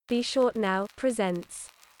Be Short Now presents.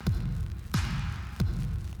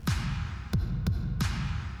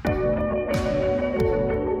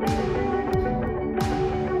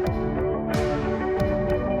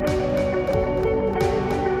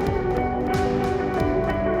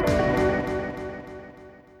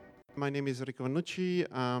 My name is Enrico Vannucci.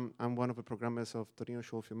 I'm one of the programmers of Torino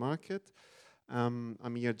Show Film Market.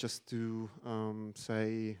 I'm here just to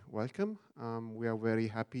say welcome. We are very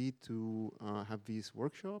happy to have this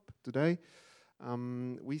workshop today.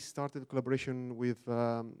 We started a collaboration with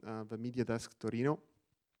the Media Desk Torino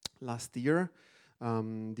last year,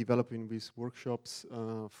 developing these workshops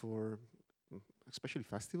for especially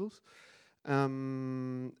festivals. It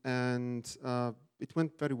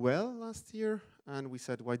went very well last year, and we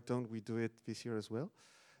said, why don't we do it this year as well?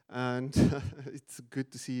 And it's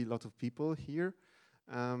good to see a lot of people here.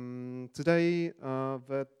 Today,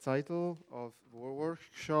 the title of our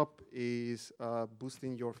workshop is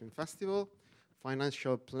Boosting Your Film Festival,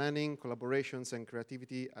 Financial Planning, Collaborations and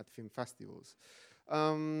Creativity at Film Festivals.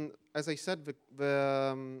 As I said,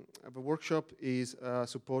 the workshop is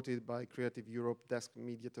supported by Creative Europe Desk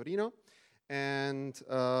Media Torino. And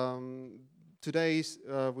today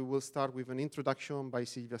we will start with an introduction by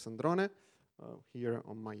Silvia Sandrone, here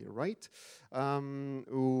on my right,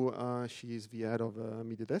 she is the head of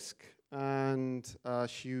Media Desk, and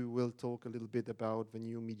she will talk a little bit about the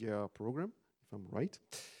new media program, if I'm right.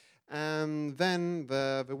 And then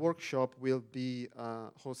the workshop will be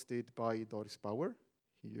hosted by Doris Bauer,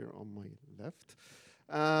 here on my left.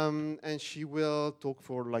 And she will talk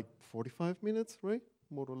for like 45 minutes, right?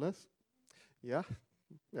 More or less. Yeah,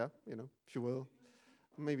 you know, she will,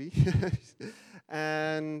 maybe.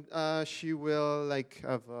 And she will like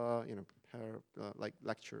have, you know, her like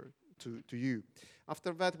lecture to you.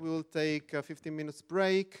 After that, we will take a 15 minutes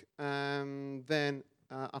break, and then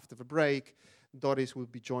after the break, Doris will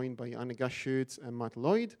be joined by Anne Gaschutz and Matt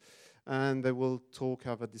Lloyd, and they will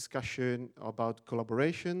have a discussion about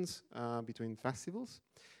collaborations between festivals.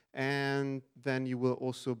 And then you will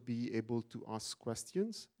also be able to ask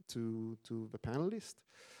questions to the panelists.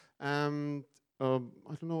 I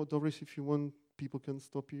don't know, Doris, if you want, people can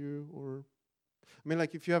stop you, or I mean,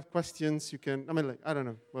 like, if you have questions, you can. I mean, like, I don't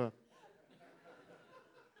know. Well,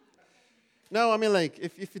 no, I mean, like,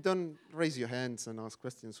 if you don't raise your hands and ask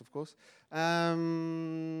questions, of course.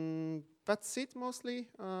 That's it mostly,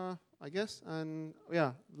 I guess. And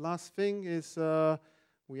yeah, last thing is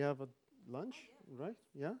we have a lunch, right?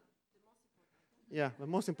 Yeah. Yeah, the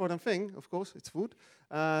most important thing, of course, it's food.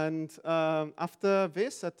 And after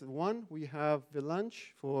this, at 1, we have the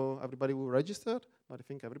lunch for everybody who registered, but I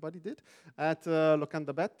think everybody did, at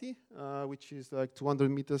Locanda Betti, which is like 200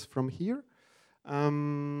 meters from here.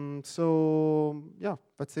 So, yeah,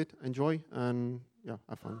 that's it. Enjoy, and yeah,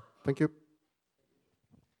 have fun. Thank you.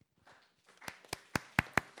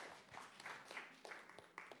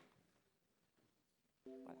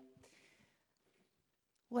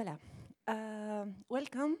 Voilà.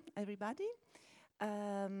 Welcome, everybody.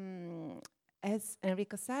 As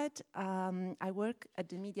Enrico said, I work at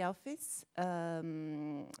the media office.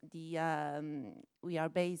 We are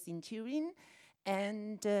based in Turin,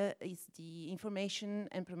 and it's the information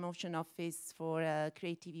and promotion office for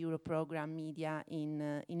Creative Europe program media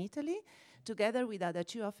in Italy, together with other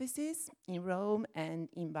 2 offices in Rome and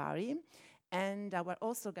in Bari. And our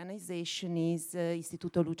host organization is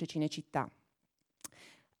Istituto Luce Cinecittà.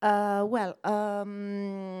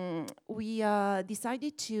 We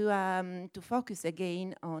decided to focus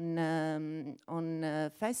again on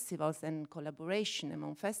festivals and collaboration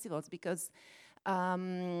among festivals because,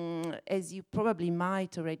 as you probably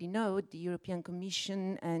might already know, the European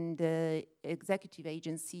Commission and the Executive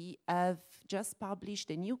Agency have just published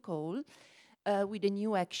a new call with a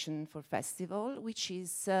new action for festival, which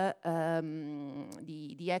is the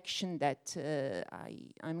action that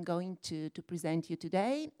I'm going to present you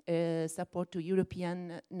today, support to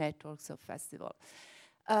European networks of festival.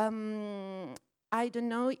 I don't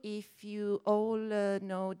know if you all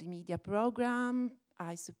know the media program.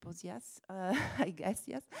 I suppose yes, I guess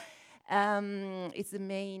yes. It's the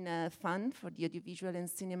main fund for the audiovisual and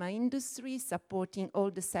cinema industry, supporting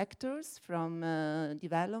all the sectors from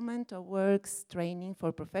development of works, training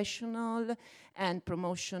for professional, and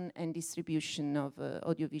promotion and distribution of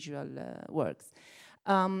audiovisual works.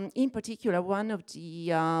 In particular, one of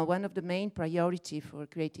the main priority for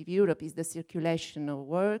Creative Europe is the circulation of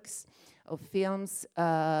works, of films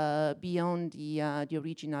beyond the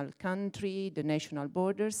original country, the national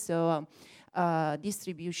borders. So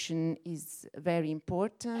distribution is very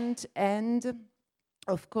important, and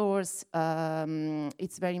of course,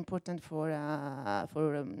 it's very important for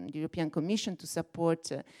the European Commission to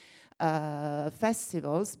support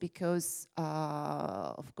festivals because,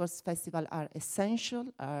 of course, festivals are essential,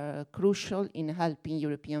 are crucial in helping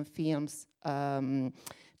European films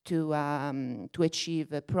to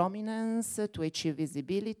achieve prominence, to achieve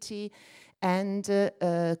visibility, and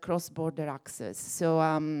cross-border access. So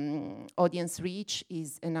audience reach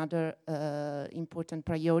is another important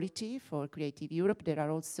priority for Creative Europe. There are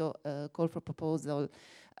also call for proposal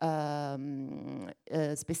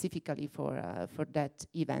specifically for that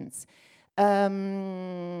events.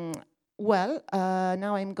 Well,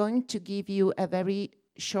 now I'm going to give you a very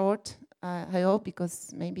short, I hope,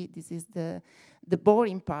 because maybe this is the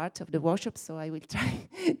boring part of the workshop, so I will try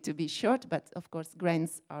to be short, but of course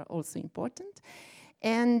grants are also important.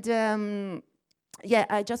 And yeah,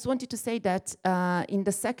 I just wanted to say that in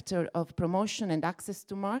the sector of promotion and access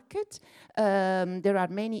to market, there are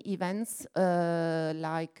many events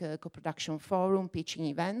like co-production forum, pitching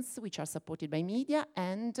events, which are supported by media,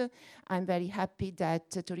 and I'm very happy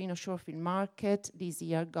that Torino Short Film Market this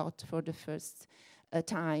year got for the first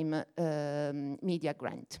time media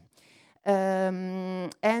grant.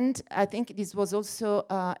 And I think this was also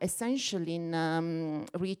essential in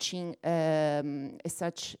reaching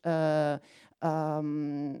such a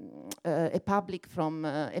public from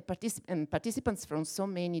participants from so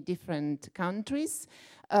many different countries.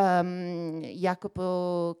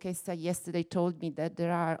 Jacopo Chessa yesterday told me that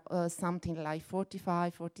there are something like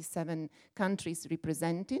 45, 47 countries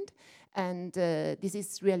represented, and this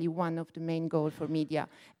is really one of the main goals for media.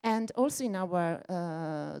 And also in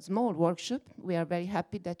our small workshop, we are very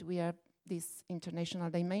happy that we have this international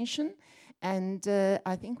dimension, and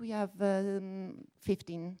I think we have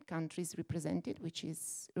 15 countries represented, which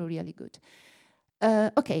is really good.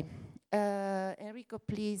 Okay. Enrico,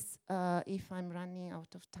 please, if I'm running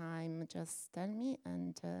out of time, just tell me.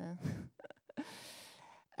 And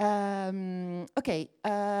okay,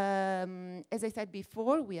 as I said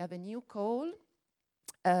before, we have a new call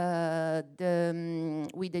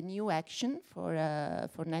with a new action for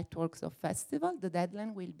networks of festival. The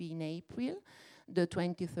deadline will be in April, the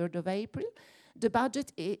 23rd of April. The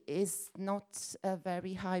budget is not a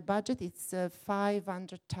very high budget. It's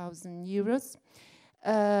 500,000 euros.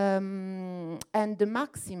 And the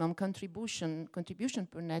maximum contribution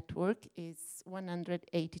per network is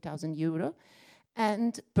 180,000 euro,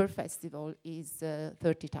 and per festival is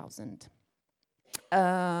 30,000.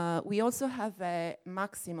 We also have a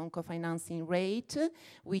maximum co-financing rate,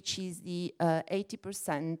 which is the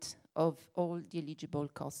 80% of all the eligible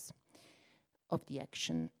costs of the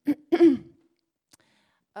action.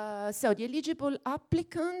 So the eligible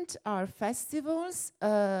applicants are festivals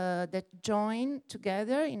that join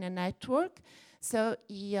together in a network. So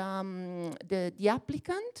the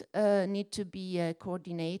applicant need to be a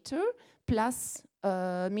coordinator plus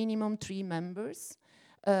minimum 3 members,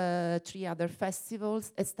 3 other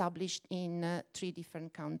festivals established in 3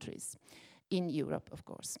 different countries in Europe, of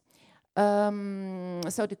course.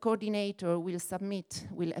 So the coordinator will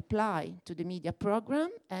apply to the media program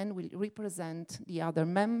and will represent the other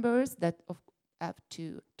members that have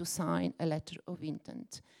to sign a letter of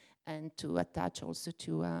intent and to attach also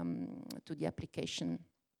to the application.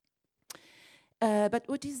 But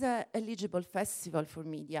what is an eligible festival for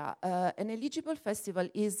media? An eligible festival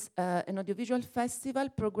is an audiovisual festival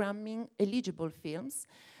programming eligible films.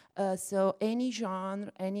 So any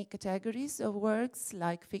genre, any categories of works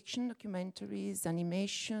like fiction, documentaries,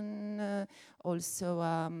 animation, also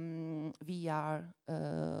VR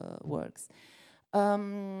works.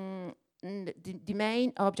 The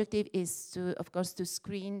main objective is to, of course, to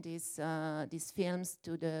screen these films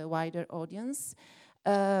to the wider audience.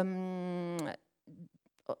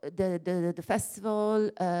 The festival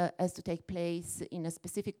has to take place in a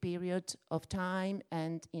specific period of time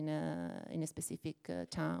and in a specific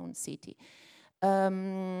town, city.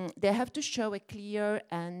 They have to show a clear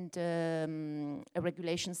and a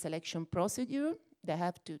regulation selection procedure. They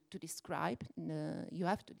have to describe, you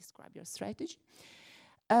have to describe your strategy.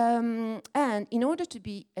 And in order to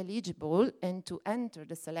be eligible and to enter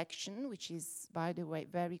the selection, which is, by the way,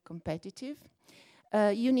 very competitive,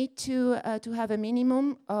 you need to have a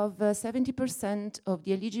minimum of 70% of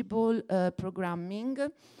the eligible programming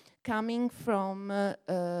coming from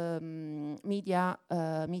media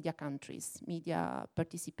countries. Media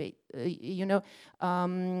participate.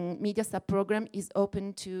 Mediastar program is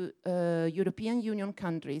open to European Union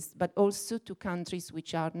countries, but also to countries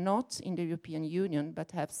which are not in the European Union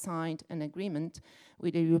but have signed an agreement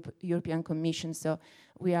with the European Commission. So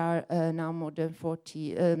we are now more than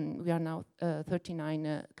 40. We are now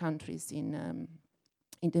 39 countries in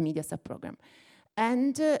in the media sub-program.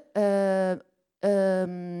 And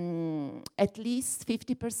at least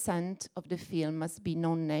 50% of the film must be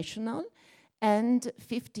non-national, and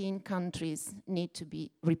 15 countries need to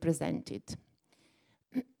be represented.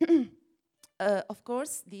 Of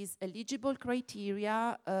course, these eligible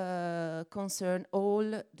criteria concern all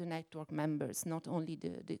the network members, not only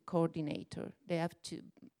the coordinator. They have to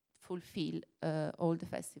fulfill, all the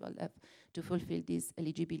festivals have to fulfill these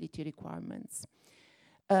eligibility requirements.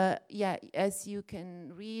 Yeah, as you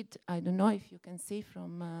can read, I don't know if you can see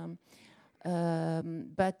from, yeah,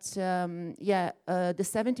 the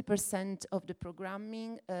 70% of the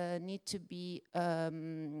programming need to be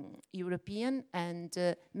European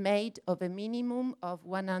and made of a minimum of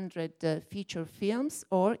 100 feature films,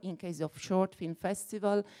 or in case of short film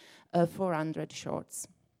festival, 400 shorts.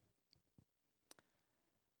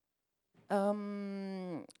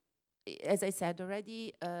 As I said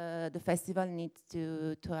already, the festival needs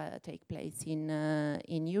to take place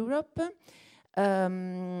in Europe.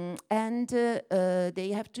 And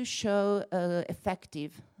they have to show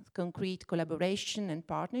effective, concrete collaboration and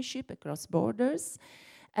partnership across borders,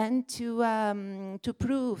 and to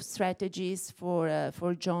prove strategies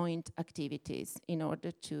for joint activities in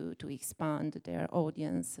order to expand their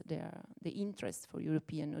audience, the interest for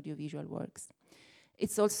European audiovisual works.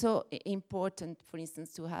 It's also important, for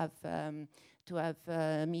instance, to have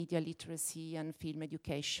media literacy and film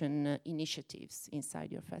education initiatives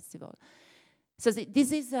inside your festival. So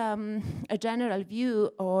this is a general view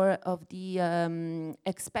of the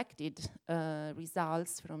expected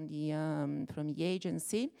results from the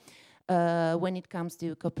agency when it comes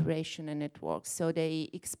to cooperation and networks. So they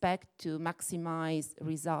expect to maximize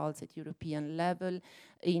results at European level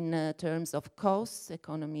in terms of costs,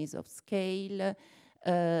 economies of scale,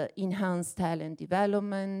 enhanced talent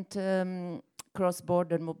development,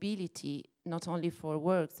 cross-border mobility, not only for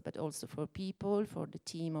works, but also for people, for the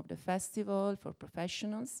team of the festival, for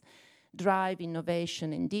professionals, drive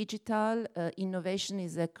innovation in digital. Innovation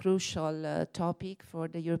is a crucial topic for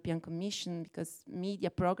the European Commission, because media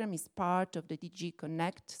program is part of the DG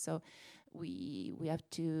Connect, so we have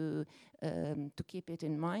to keep it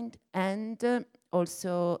in mind, and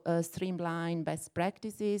also streamline best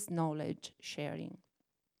practices, knowledge sharing.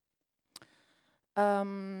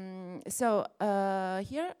 So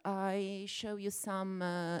here I show you some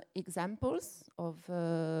examples of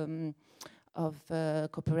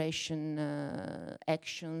cooperation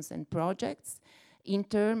actions and projects. In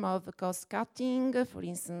terms of cost cutting, for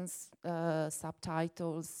instance,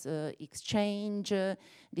 subtitles exchange,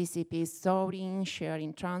 DCP storing,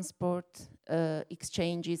 sharing transport,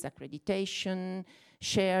 exchanges, accreditation,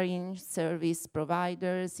 sharing service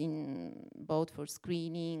providers in both for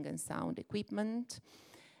screening and sound equipment.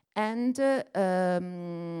 And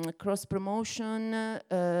cross-promotion,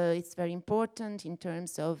 it's very important in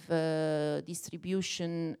terms of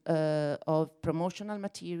distribution of promotional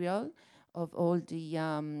material of all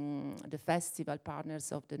the festival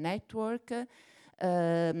partners of the network.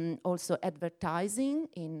 Also advertising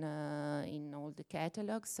in all the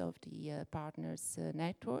catalogs of the partners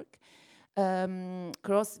network.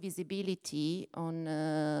 Cross visibility on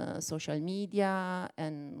social media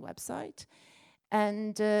and website,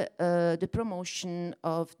 and the promotion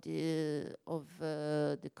of the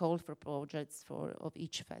call for projects of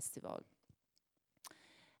each festival.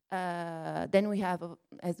 Then we have,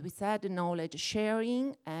 as we said, knowledge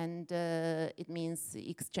sharing, and it means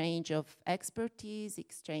exchange of expertise,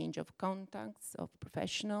 exchange of contacts of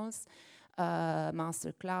professionals,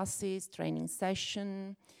 master classes, training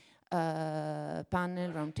session,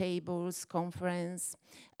 panel, roundtables, conference.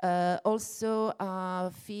 Also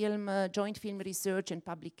joint film research and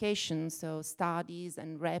publication, so studies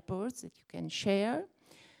and reports that you can share,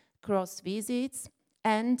 cross visits,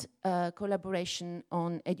 and collaboration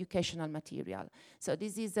on educational material. So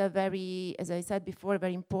this is a very, as I said before, a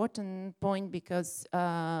very important point, because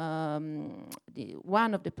one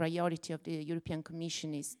of the priority of the European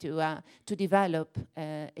Commission is to develop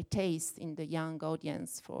a taste in the young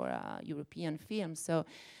audience for European films. So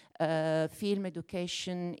film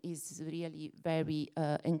education is really very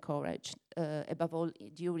encouraged, above all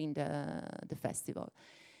during the festival.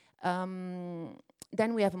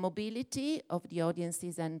 Then we have mobility of the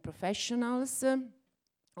audiences and professionals,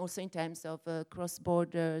 also in terms of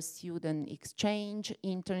cross-border student exchange,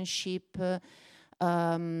 internship,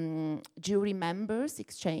 jury members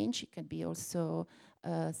exchange. It can be also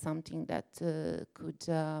something that could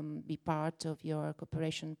be part of your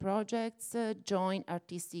cooperation projects, joint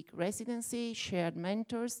artistic residency, shared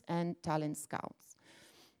mentors, and talent scouts.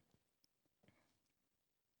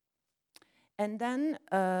 And then,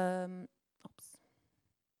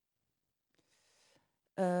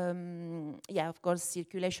 yeah, of course,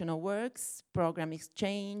 circulation of works, program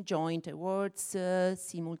exchange, joint awards,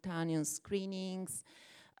 simultaneous screenings,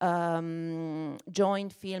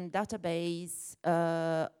 joint film database,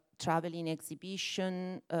 traveling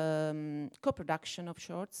exhibition, co-production of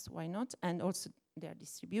shorts, why not, and also their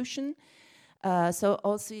distribution. So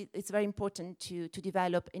also it's very important to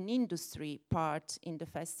develop an industry part in the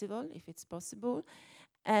festival, if it's possible.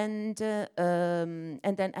 And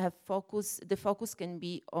then have focus. The focus can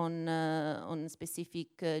be on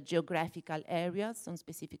specific geographical areas, on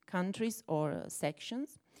specific countries or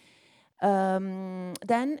sections.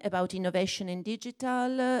 Then about innovation in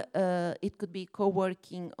digital, it could be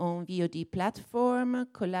co-working on VOD platform,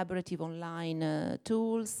 collaborative online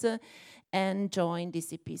tools, and joint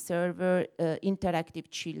DCP server,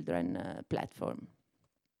 interactive children platform.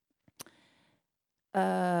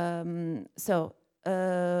 So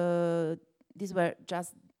these were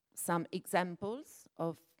just some examples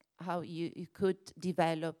of how you could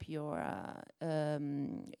develop your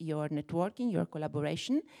networking, your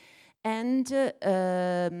collaboration. And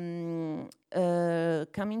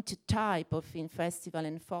coming to type of film festival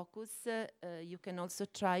and focus, you can also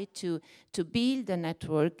try to build a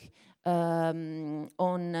network on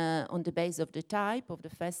the base of the type of the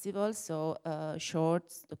festival, so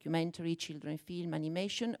shorts, documentary, children film,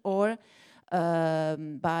 animation, or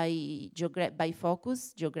by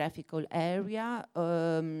focus, geographical area,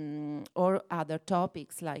 or other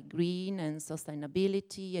topics like green and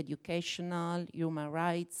sustainability, educational, human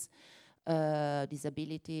rights,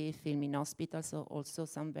 disability, film in hospitals, so also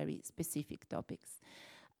some very specific topics.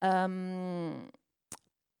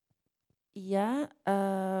 Yeah.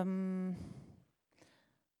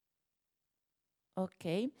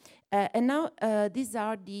 Okay. And now these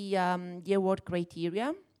are the award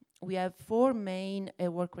criteria. We have 4 main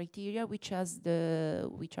award criteria, which are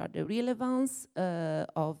the relevance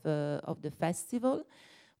of the festival,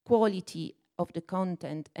 quality of the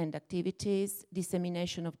content and activities,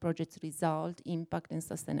 dissemination of project result, impact and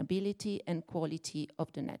sustainability, and quality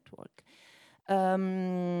of the network.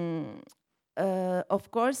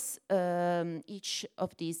 Of course, each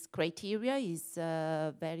of these criteria is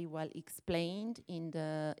very well explained in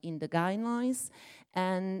the guidelines,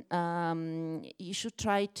 and you should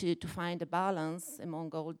try to find a balance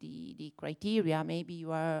among all the criteria. Maybe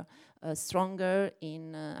you are stronger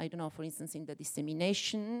in, I don't know, for instance, in the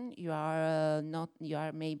dissemination. You are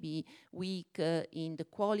maybe weak in the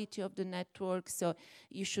quality of the network. So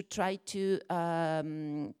you should try to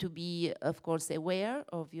be, of course, aware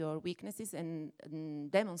of your weaknesses and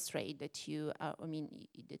demonstrate that you are,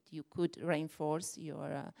 that you could reinforce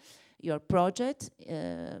your project.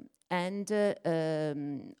 And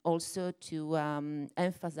also to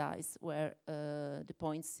emphasize where the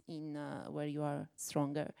points in where you are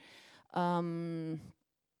stronger. And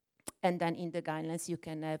then in the guidelines you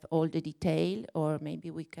can have all the detail, or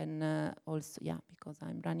maybe we can also, yeah, because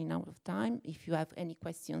I'm running out of time. If you have any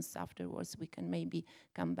questions afterwards, we can maybe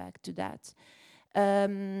come back to that.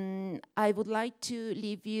 I would like to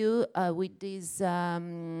leave you with this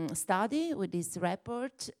study, with this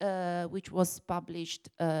report, which was published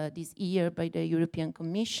this year by the European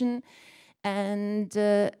Commission. And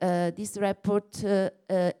this report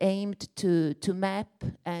aimed to map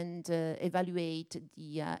and evaluate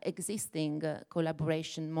the existing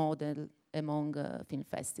collaboration model among film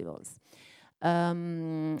festivals.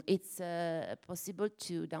 It's possible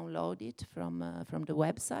to download it from the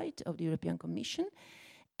website of the European Commission,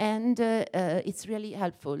 and it's really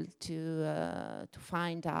helpful to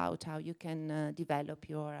find out how you can develop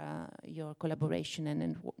your collaboration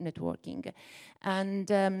and networking.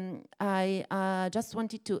 And I just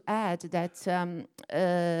wanted to add that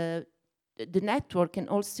the network can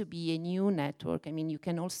also be a new network. I mean, you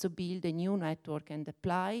can also build a new network and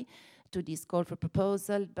apply to this call for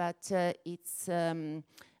proposal, but it's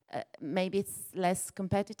maybe it's less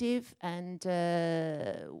competitive, and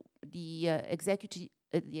the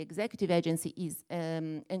executive agency is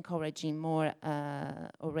encouraging more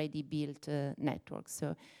already built networks.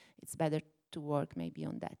 So it's better to work maybe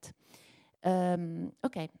on that.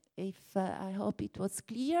 Okay, I hope it was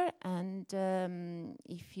clear, and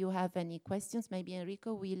if you have any questions, maybe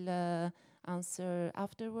Enrico will answer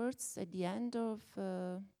afterwards at the end of.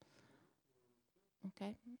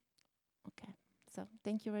 Okay. So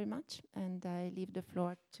thank you very much, and I leave the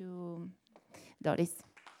floor to Doris.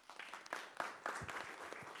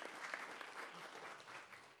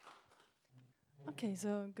 Okay,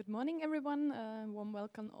 so good morning, everyone. Warm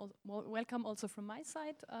welcome also from my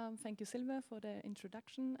side. Thank you, Silvia, for the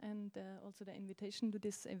introduction and also the invitation to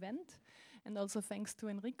this event, and also thanks to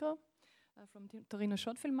Enrico. from Torino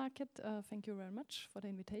Short Film Market. Thank you very much for the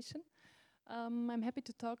invitation. I'm happy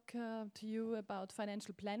to talk to you about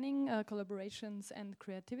financial planning, collaborations and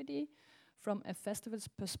creativity from a festival's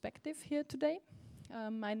perspective here today.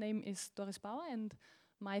 My name is Doris Bauer and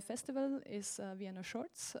my festival is Vienna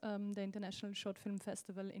Shorts, the International Short Film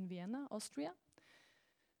Festival in Vienna, Austria.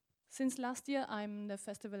 Since last year, I'm the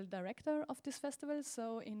festival director of this festival,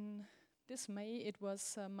 so in this May, it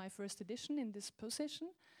was my first edition in this position,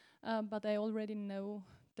 but I already know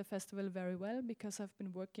the festival very well because I've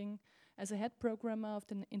been working as a head programmer of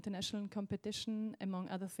the international competition, among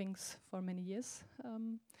other things, for many years.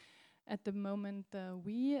 At the moment,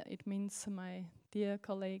 it means my dear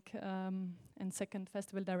colleague and second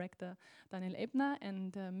festival director, Daniel Ebner,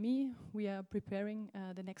 and me, we are preparing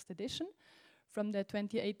the next edition from the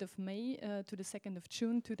 28th of May to the 2nd of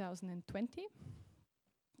June 2020.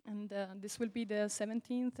 And this will be the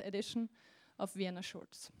 17th edition of Vienna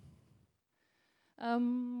Shorts.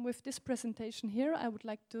 With this presentation here, I would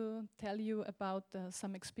like to tell you about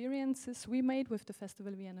some experiences we made with the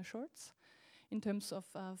Festival Vienna Shorts in terms of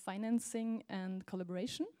financing and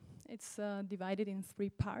collaboration. It's divided in 3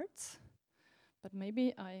 parts, but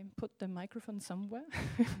maybe I put the microphone somewhere.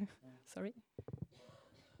 Sorry.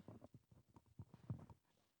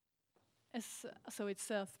 So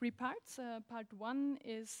it's 3 parts. Part 1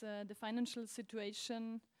 is the financial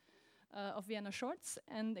situation of Vienna Shorts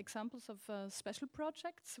and examples of special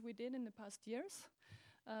projects we did in the past years.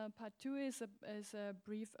 Part 2 is a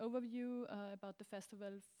brief overview about the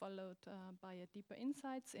festival, followed by a deeper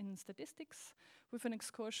insights in statistics with an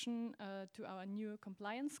excursion to our new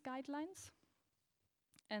compliance guidelines.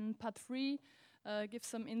 And part 3 gives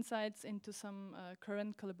some insights into some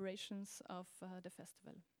current collaborations of the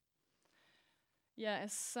festival. Yeah,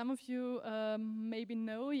 as some of you maybe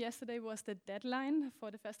know, yesterday was the deadline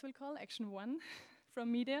for the festival call, Action 1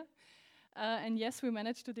 from media. And yes, we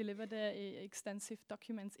managed to deliver the extensive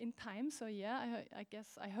documents in time. So yeah,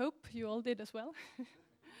 I hope you all did as well.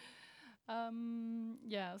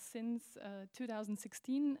 Yeah, since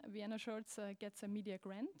 2016, Vienna Shorts gets a media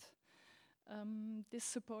grant. This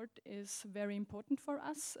support is very important for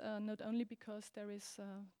us, not only because there is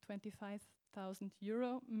 25,000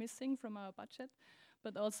 euro missing from our budget,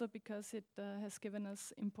 but also because it has given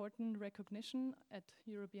us important recognition at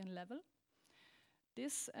European level.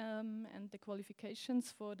 This and the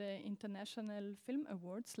qualifications for the International Film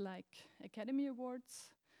Awards, like Academy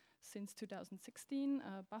Awards since 2016,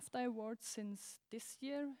 BAFTA Awards since this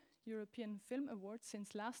year, European Film Awards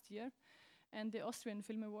since last year, and the Austrian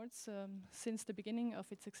Film Awards since the beginning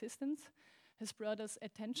of its existence, has brought us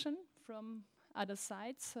attention from other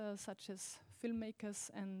sides, such as filmmakers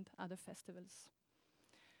and other festivals.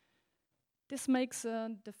 This makes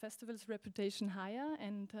the festival's reputation higher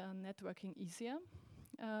and networking easier,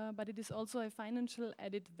 but it is also a financial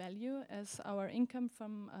added value as our income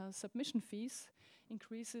from submission fees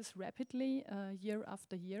increases rapidly year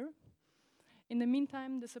after year. In the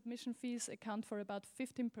meantime, the submission fees account for about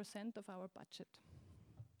 15% of our budget.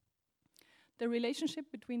 The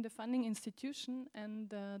relationship between the funding institution and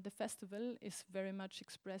the festival is very much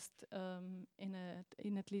expressed in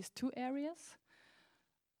at least 2 areas.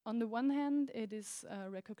 On the one hand, it is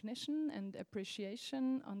recognition and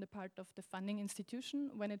appreciation on the part of the funding institution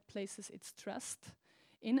when it places its trust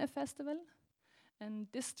in a festival. And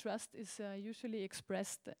this trust is usually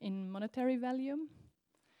expressed in monetary value.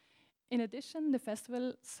 In addition, the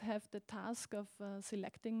festivals have the task of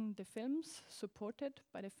selecting the films supported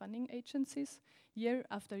by the funding agencies year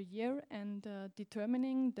after year and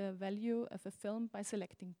determining the value of a film by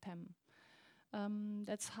selecting them.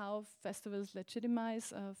 That's how festivals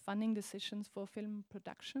legitimize funding decisions for film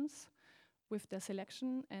productions with their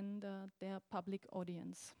selection and their public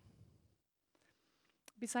audience.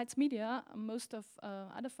 Besides media, most of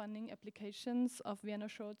other funding applications of Vienna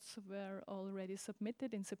Shorts were already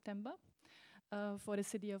submitted in September for the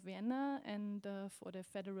city of Vienna and for the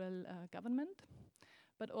federal government,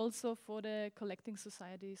 but also for the collecting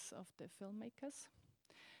societies of the filmmakers.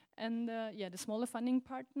 And yeah, the smaller funding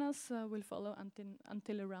partners will follow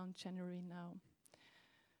until around January now.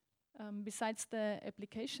 Besides the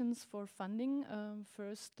applications for funding,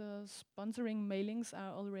 first sponsoring mailings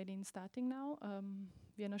are already starting now.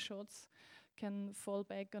 Vienna Shorts can fall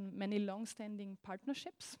back on many long-standing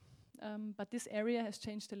partnerships, but this area has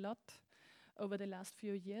changed a lot over the last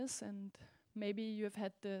few years, and maybe you have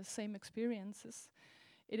had the same experiences.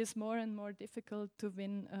 It is more and more difficult to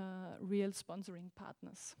win real sponsoring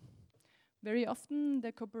partners. Very often,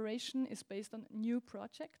 the cooperation is based on new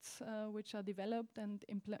projects which are developed and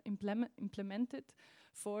implemented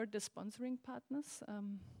for the sponsoring partners.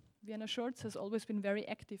 Vienna Shorts has always been very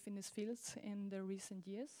active in these fields in the recent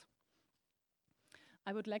years.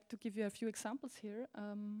 I would like to give you a few examples here.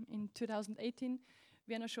 In 2018,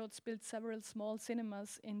 Vienna Shorts built several small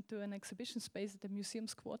cinemas into an exhibition space at the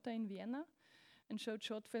Museums Quarter in Vienna and showed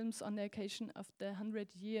short films on the occasion of the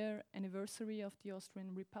 100-year anniversary of the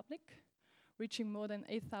Austrian Republic, reaching more than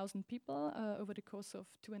 8,000 people over the course of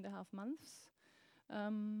 2.5 months.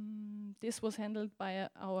 This was handled by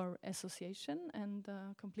our association and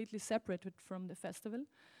completely separated from the festival,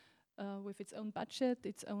 with its own budget,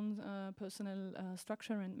 its own personal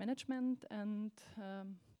structure and management, and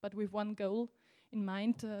but with one goal in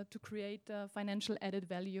mind, to create financial added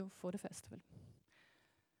value for the festival.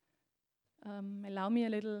 Allow me a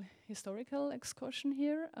little historical excursion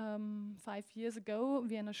here. 5 years ago,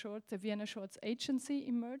 the Vienna Shorts Agency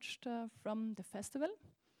emerged from the festival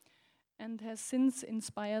and has since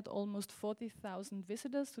inspired almost 40,000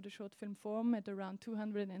 visitors to the short film forum at around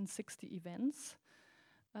 260 events.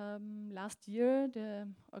 Last year, the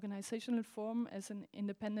organizational form as an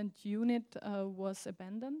independent unit was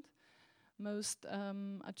abandoned. Most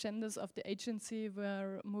agendas of the agency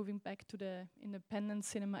were moving back to the Independent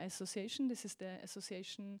Cinema Association. This is the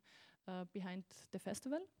association behind the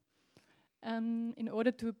festival. In order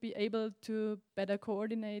to be able to better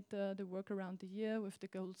coordinate the work around the year with the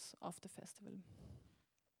goals of the festival.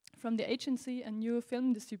 From the agency, a new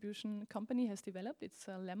film distribution company has developed. It's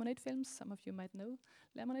Lemonade Films. Some of you might know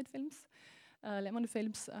Lemonade Films. Lemonade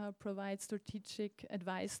Films provide strategic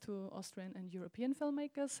advice to Austrian and European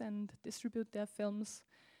filmmakers and distribute their films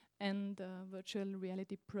and virtual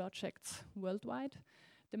reality projects worldwide.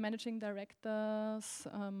 The managing directors,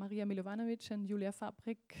 Maria Milovanovic and Julia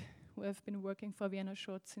Fabrik, who have been working for Vienna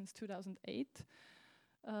Shorts since 2008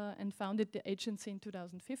 and founded the agency in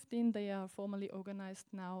 2015. They are formally organized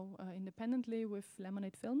now independently with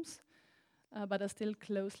Lemonade Films, but are still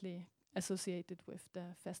closely associated with the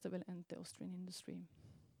festival and the Austrian industry.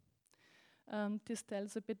 This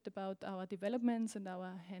tells a bit about our developments and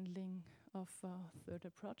our handling of further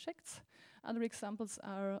projects. Other examples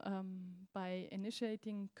are by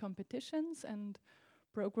initiating competitions and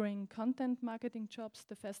brokering content marketing jobs.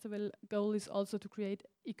 The festival goal is also to create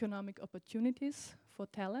economic opportunities for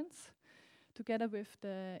talents. Together with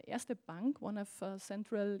the Erste Bank, one of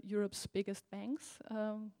Central Europe's biggest banks,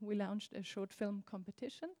 we launched a short film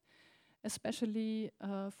competition, especially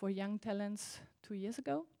for young talents 2 years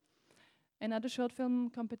ago. Another short film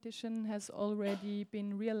competition has already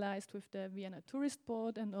been realized with the Vienna Tourist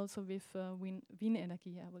Board and also with Wien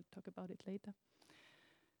Energie. I will talk about it later.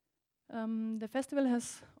 The festival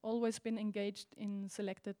has always been engaged in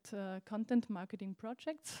selected content marketing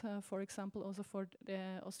projects, for example, also for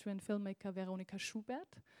the Austrian filmmaker Veronika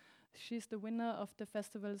Schubert. She's the winner of the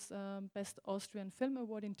festival's Best Austrian Film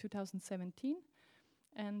Award in 2017.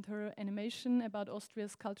 And her animation about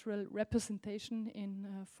Austria's cultural representation in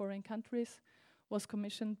foreign countries was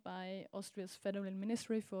commissioned by Austria's Federal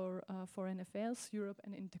Ministry for Foreign Affairs, Europe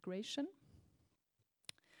and Integration.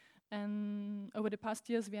 And over the past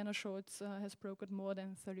years, Vienna Shorts has brokered more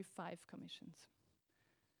than 35 commissions.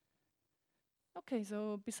 Okay,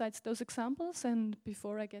 so besides those examples, and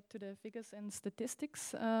before I get to the figures and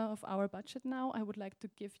statistics of our budget now, I would like to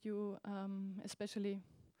give you, especially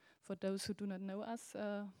for those who do not know us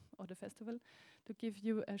or the festival, to give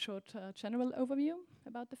you a short general overview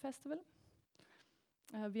about the festival.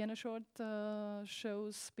 Vienna Short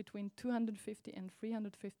shows between 250 and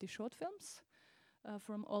 350 short films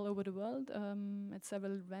from all over the world at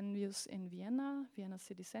several venues in Vienna, Vienna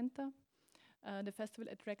City Center. The festival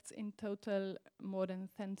attracts in total more than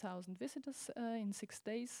 10,000 visitors in 6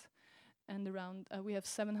 days, and around we have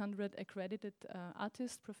 700 accredited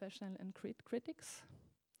artists, professional and critics.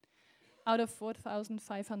 Out of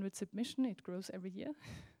 4,500 submissions, it grows every year,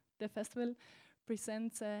 the festival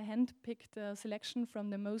presents a hand-picked selection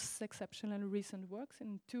from the most exceptional recent works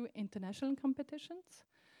in 2 international competitions.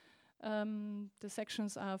 The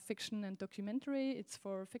sections are fiction and documentary. It's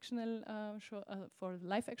for fictional, for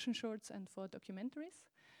live-action shorts and for documentaries.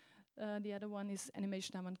 The other one is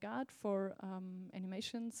animation avant-garde for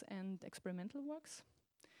animations and experimental works.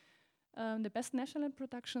 The best national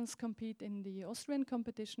productions compete in the Austrian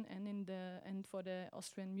competition and for the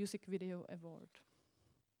Austrian Music Video Award.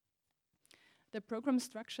 The program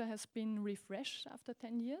structure has been refreshed after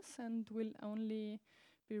 10 years and will only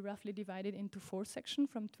be roughly divided into 4 sections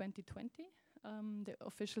from 2020. The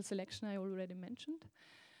official selection I already mentioned.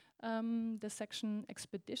 The section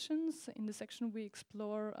Expeditions. In the section we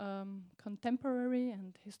explore contemporary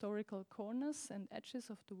and historical corners and edges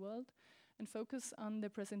of the world and focus on the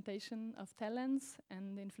presentation of talents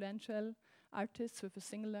and influential artists with a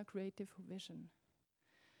singular creative vision.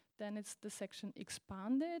 Then it's the section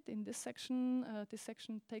expanded. In this section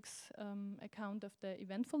takes account of the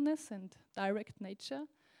eventfulness and direct nature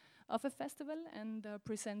of a festival and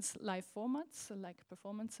presents live formats like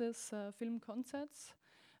performances, film concerts,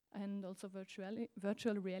 and also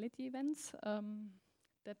virtual reality events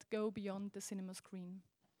that go beyond the cinema screen.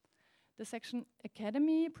 The section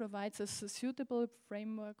Academy provides a suitable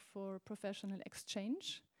framework for professional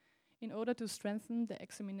exchange in order to strengthen the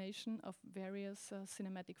examination of various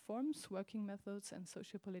cinematic forms, working methods, and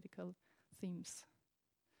socio-political themes.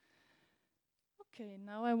 Okay,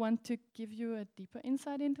 now I want to give you a deeper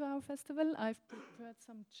insight into our festival. I've prepared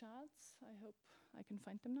some charts. I hope I can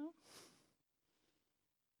find them now.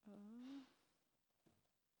 Yes.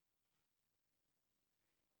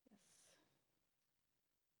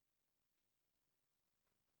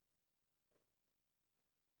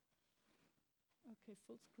 Okay,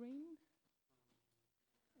 full screen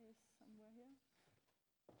is somewhere here.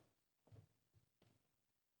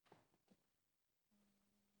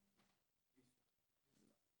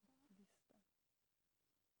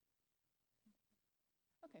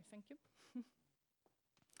 Okay, thank you.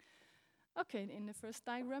 Okay, in the first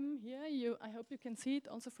diagram here, I hope you can see it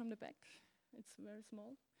also from the back. It's very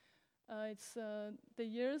small. It's the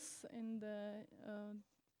years in the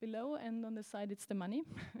below, and on the side it's the money.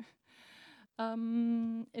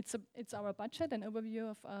 It's our budget, an overview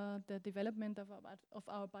of the development of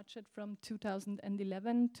our budget from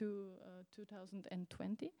 2011 to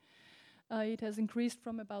 2020. It has increased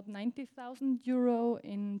from about 90,000 euro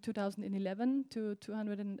in 2011 to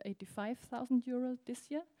 285,000 euro this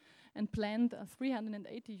year, and planned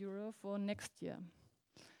 380 euro for next year.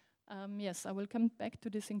 Yes, I will come back to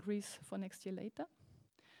this increase for next year later.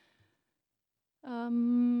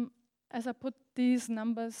 As I put these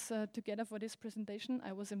numbers together for this presentation,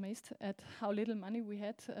 I was amazed at how little money we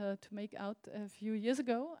had to make out a few years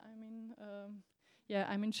ago. I mean, yeah,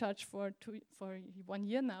 I'm in charge for 1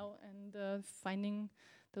 year now, and finding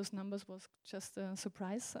those numbers was just a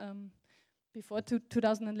surprise. Before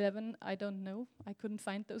 2011, I don't know. I couldn't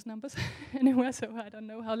find those numbers anywhere, so I don't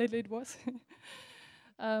know how little it was.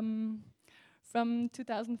 From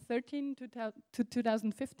 2013 to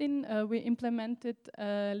 2015, we implemented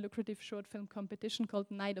a lucrative short film competition called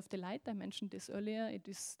Night of Delight. I mentioned this earlier. It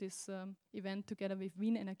is this event together with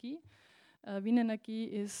Wien Energie. Wien Energie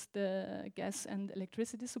is the gas and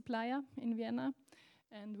electricity supplier in Vienna.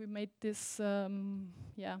 And we made this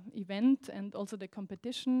event and also the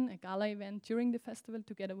competition, a gala event during the festival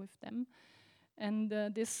together with them. And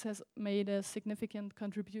this has made a significant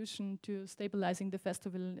contribution to stabilizing the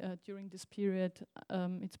festival during this period.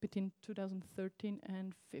 It's between 2013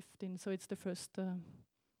 and 15, so it's the first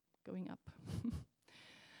going up.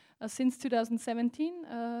 Since 2017,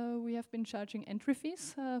 we have been charging entry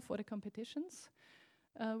fees for the competitions,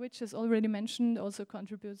 which, as already mentioned, also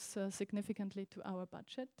contributes significantly to our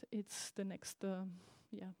budget. It's the next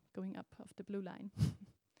going up of the blue line.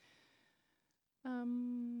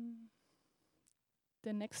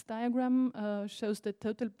 The next diagram shows the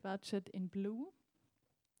total budget in blue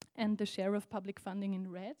and the share of public funding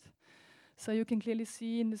in red. So you can clearly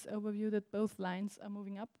see in this overview that both lines are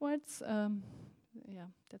moving upwards. Yeah,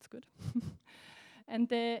 that's good. And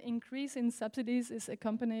the increase in subsidies is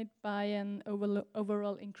accompanied by an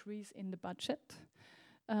overall increase in the budget.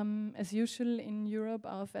 As usual in Europe,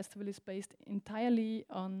 our festival is based entirely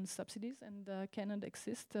on subsidies and cannot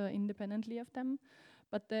exist independently of them.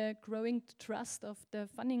 But the growing trust of the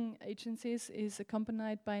funding agencies is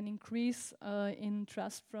accompanied by an increase in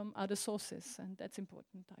trust from other sources, and that's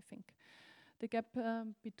important, I think. The gap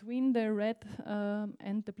between the red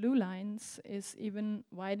and the blue lines is even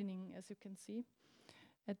widening, as you can see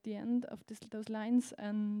at the end of those lines,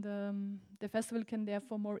 and the festival can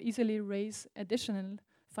therefore more easily raise additional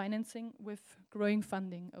financing with growing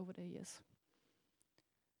funding over the years.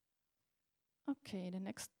 Okay, the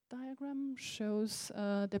next diagram shows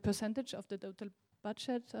the percentage of the total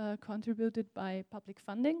budget contributed by public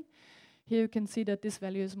funding. Here you can see that this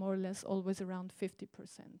value is more or less always around 50%.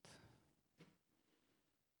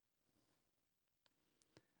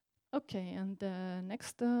 Okay, and the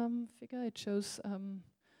next figure, it shows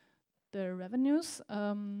the revenues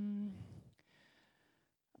in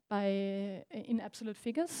absolute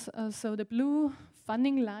figures. So the blue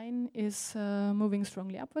funding line is moving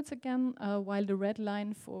strongly upwards again, while the red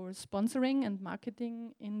line for sponsoring and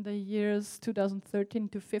marketing in the years 2013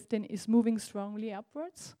 to 15 is moving strongly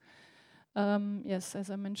upwards. Yes, as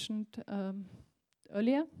I mentioned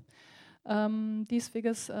earlier, these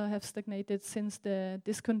figures have stagnated since the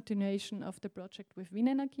discontinuation of the project with Wien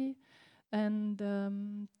Energie.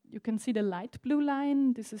 And you can see the light blue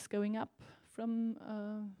line. This is going up from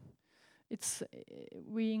it's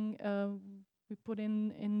we put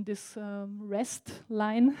in this rest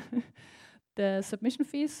line the submission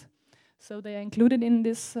fees, so they are included in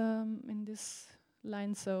this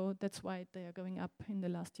line. So that's why they are going up in the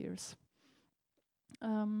last years.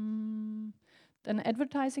 Then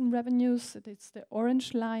advertising revenues, it's the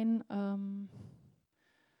orange line,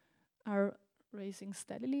 are rising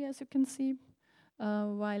steadily, as you can see,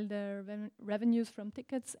 while the revenues from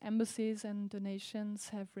tickets, embassies, and donations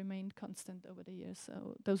have remained constant over the years.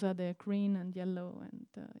 So those are the green and yellow, and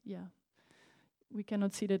yeah, we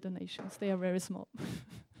cannot see the donations. They are very small.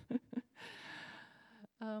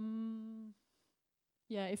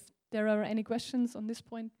 Yeah, if there are any questions on this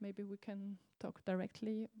point, maybe we can talk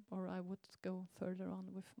directly, or I would go further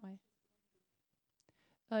on with my.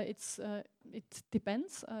 It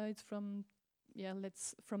depends. It's from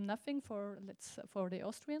from nothing for the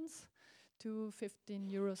Austrians to 15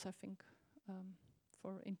 euros, I think,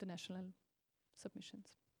 for international submissions.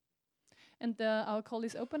 And our call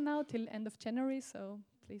is open now till end of January, so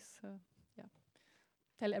please,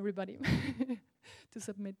 tell everybody to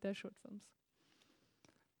submit their short films.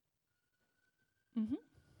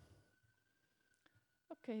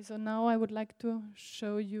 Okay, so now I would like to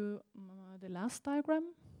show you the last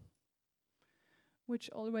diagram,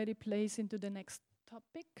 which already plays into the next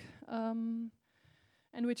topic, and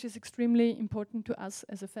which is extremely important to us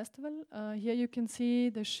as a festival. Here you can see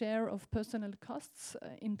the share of personnel costs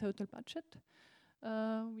in total budget.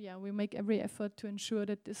 We make every effort to ensure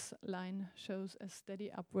that this line shows a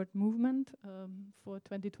steady upward movement. For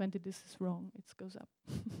 2020, this is wrong. It goes up.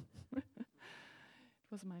 It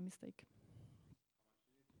was my mistake.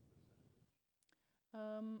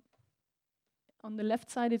 On the left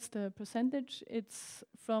side, it's the percentage. It's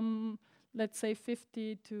from, let's say,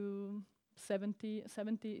 50 to 70.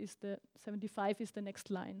 75 is the next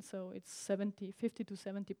line. So it's 50 to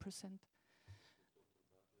 70%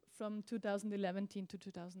 from 2011 to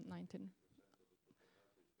 2019.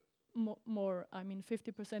 More. I mean,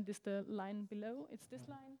 50% is the line below. It's this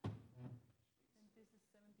line. And this is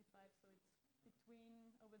 75. So it's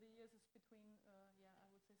between, over the years, it's between, I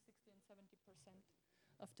would say 60 and 70%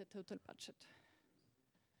 of the total budget.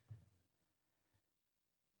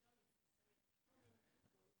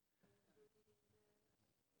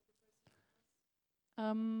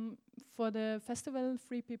 For the festival,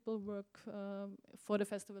 3 people work for the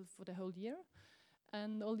festival for the whole year,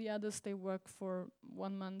 and all the others, they work for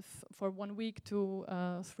 1 month, for 1 week to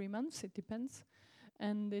 3 months, it depends.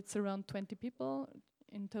 And it's around 20 people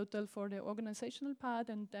in total for the organizational part,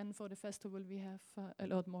 and then for the festival we have a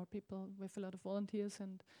lot more people with a lot of volunteers,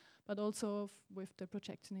 but also with the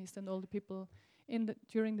projectionist and all the people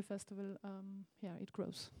during the festival. It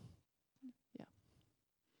grows.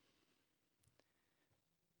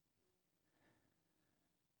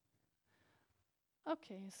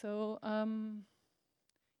 Okay, so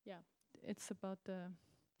it's about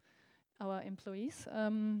our employees,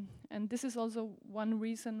 and this is also one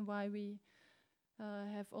reason why we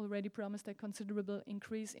have already promised a considerable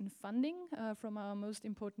increase in funding from our most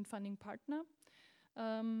important funding partner,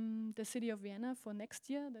 the city of Vienna, for next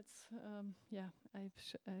year. That's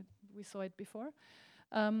we saw it before.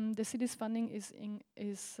 The city's funding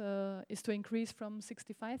is to increase from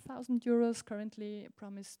 65,000 euros, currently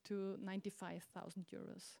promised, to 95,000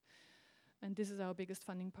 euros. And this is our biggest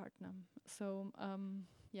funding partner. So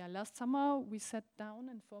last summer we sat down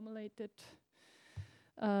and formulated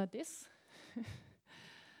this,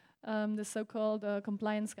 the so-called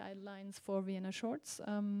compliance guidelines for Vienna Shorts.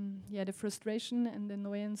 The frustration and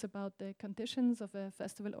annoyance about the conditions of a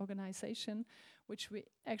festival organization, which we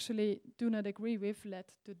actually do not agree with, led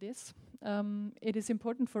to this. It is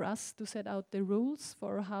important for us to set out the rules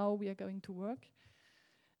for how we are going to work.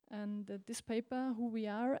 And this paper, who we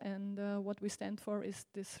are and what we stand for, is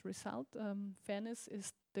this result. Fairness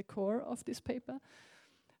is the core of this paper.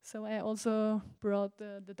 So I also brought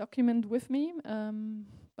the document with me,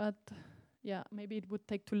 but maybe it would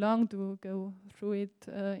take too long to go through it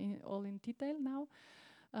all in detail now.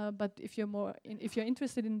 But if you're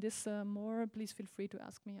interested in this more, please feel free to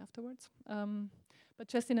ask me afterwards. But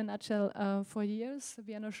just in a nutshell, for years,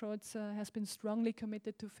 Vienna Shorts has been strongly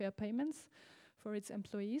committed to fair payments for its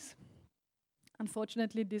employees.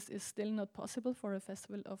 Unfortunately, this is still not possible for a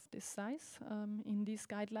festival of this size. In these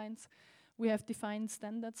guidelines, we have defined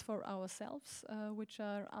standards for ourselves, which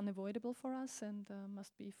are unavoidable for us and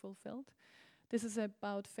must be fulfilled. This is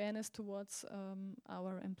about fairness towards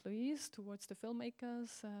our employees, towards the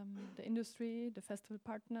filmmakers, the industry, the festival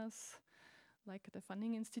partners, like the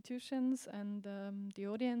funding institutions and the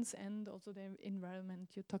audience and also the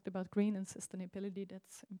environment. You talked about green and sustainability.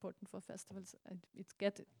 That's important for festivals. And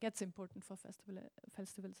gets important for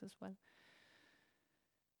festivals as well.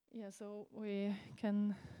 Yeah, so we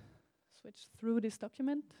can switch through this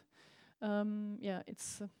document. Yeah,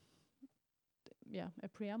 it's a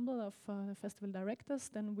preamble of the festival directors.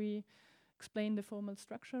 Then we explain the formal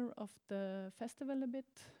structure of the festival a bit,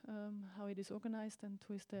 how it is organized and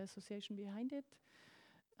who is the association behind it.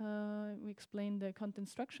 We explain the content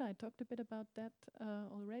structure. I talked a bit about that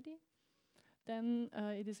already. Then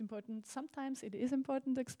sometimes it is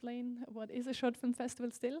important to explain what is a short film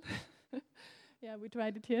festival still. Yeah, we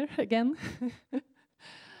tried it here again.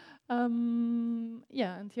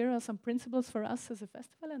 Yeah, and here are some principles for us as a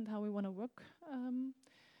festival and how we want to work.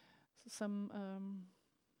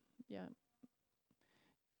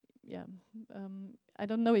 I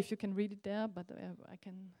don't know if you can read it there, but I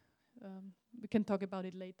can. We can talk about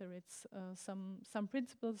it later. It's some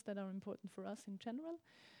principles that are important for us in general,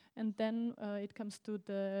 and then it comes to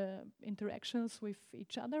the interactions with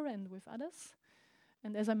each other and with others.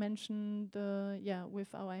 And as I mentioned,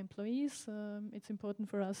 with our employees, it's important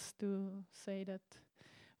for us to say that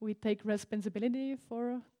we take responsibility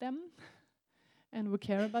for them and we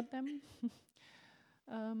care about them.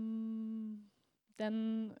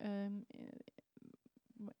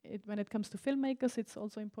 When it comes to filmmakers, it's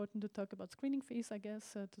also important to talk about screening fees, I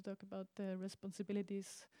guess, to talk about the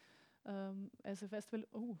responsibilities as a festival.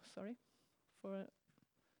 Oh, sorry, for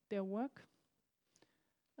their work.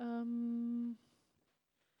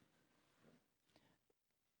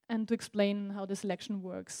 And to explain how the selection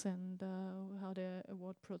works and how the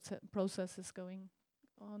award process is going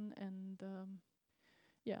on. And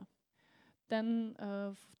then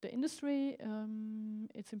the industry,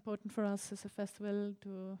 it's important for us as a festival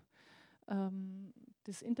to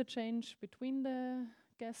this interchange between the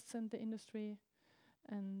guests and the industry.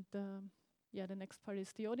 And the next part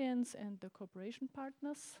is the audience and the cooperation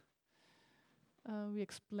partners. We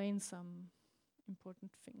explain some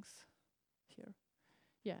important things here.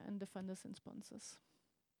 Yeah, and the funders and sponsors.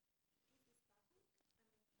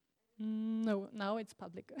 No, now it's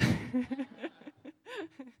public.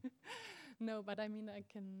 No, but I mean, I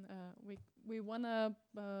can. We wanna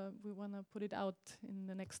put it out in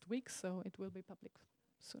the next week, so it will be public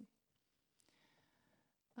soon.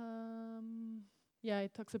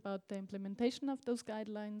 It talks about the implementation of those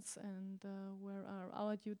guidelines and where are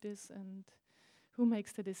our duties and who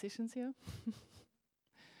makes the decisions here.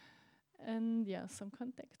 And some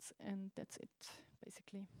contacts, and that's it,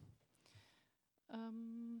 basically.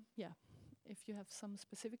 If you have some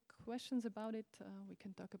specific questions about it, we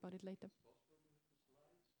can talk about it later.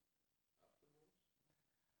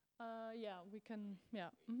 We can,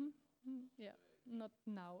 not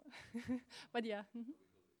now, but yeah.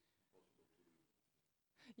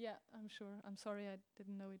 Yeah, I'm sure. I'm sorry, I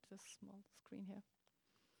didn't know it was a small screen here.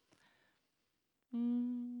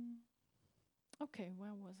 Okay,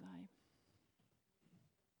 where was I?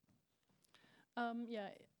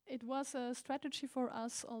 It was a strategy for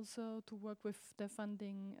us also to work with the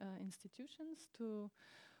funding institutions to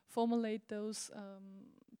formulate those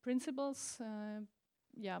principles.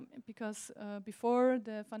 Because before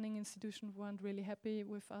the funding institutions weren't really happy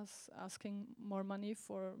with us asking more money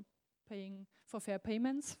for paying for fair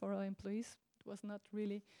payments for our employees. It was not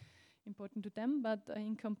really important to them, but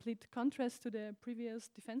in complete contrast to the previous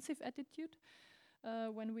defensive attitude.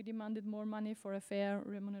 When we demanded more money for a fair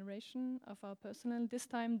remuneration of our personnel, this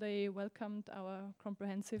time they welcomed our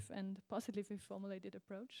comprehensive and positively formulated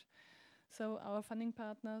approach. So our funding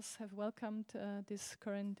partners have welcomed this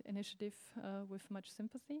current initiative with much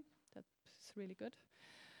sympathy. That's really good.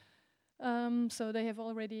 So they have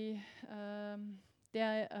already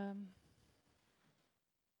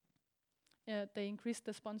they increased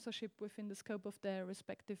the sponsorship within the scope of their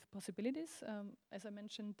respective possibilities. As I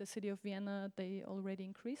mentioned, the city of Vienna, they already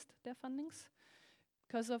increased their fundings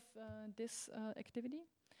because of this activity.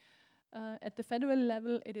 At the federal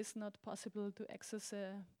level, it is not possible to access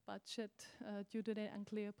a budget due to the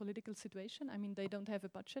unclear political situation. I mean, they don't have a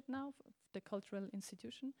budget now, the cultural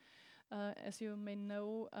institution. As you may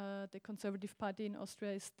know, the Conservative Party in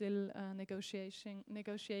Austria is still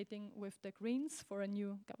negotiating with the Greens for a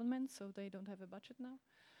new government, so they don't have a budget now.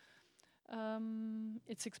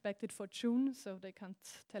 It's expected for June, so they can't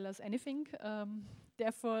tell us anything.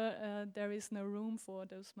 Therefore, there is no room for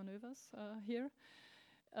those maneuvers here,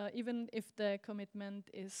 even if the commitment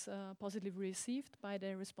is positively received by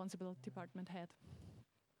the responsible department head.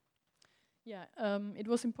 It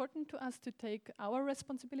was important to us to take our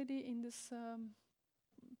responsibility in this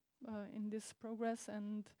in this progress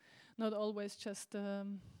and not always just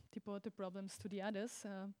deport the problems to the others.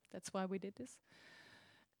 That's why we did this.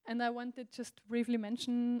 And I wanted just to briefly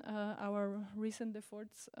mention our recent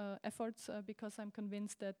efforts because I'm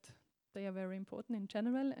convinced that they are very important in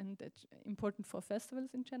general and important for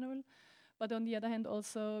festivals in general. But on the other hand,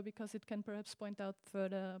 also because it can perhaps point out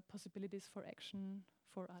further possibilities for action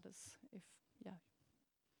for others.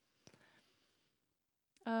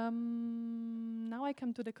 Now I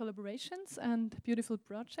come to the collaborations and beautiful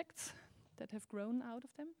projects that have grown out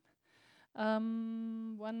of them.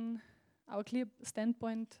 Our clear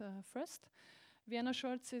standpoint first. Vienna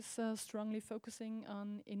Shorts is strongly focusing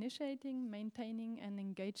on initiating, maintaining, and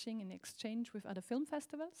engaging in exchange with other film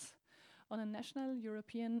festivals on a national,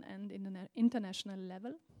 European, and international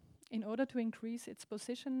level in order to increase its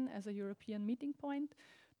position as a European meeting point,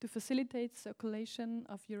 to facilitate circulation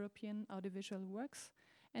of European audiovisual works,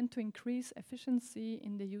 and to increase efficiency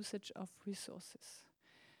in the usage of resources.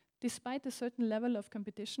 Despite a certain level of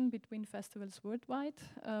competition between festivals worldwide,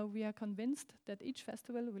 we are convinced that each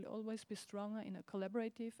festival will always be stronger in a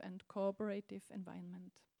collaborative and cooperative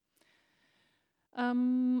environment.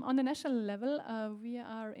 On the national level, we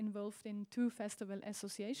are involved in 2 festival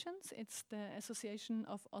associations. It's the Association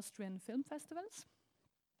of Austrian Film Festivals.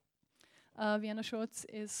 Vienna Shorts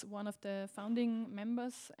is one of the founding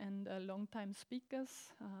members and long-time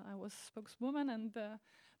speakers. I was spokeswoman and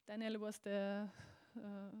Daniel was the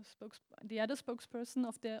other spokesperson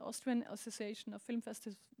of the Austrian Association of Film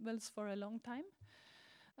Festivals for a long time.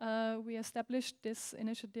 We established this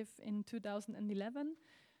initiative in 2011.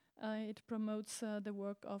 It promotes the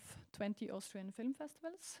work of 20 Austrian film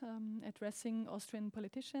festivals, addressing Austrian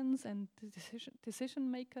politicians and decision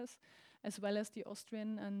makers, as well as the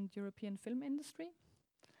Austrian and European film industry,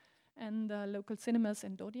 and local cinemas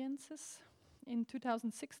and audiences. In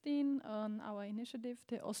 2016, on our initiative,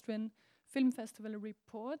 the Austrian Film Festival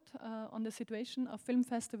report on the situation of film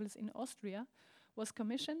festivals in Austria was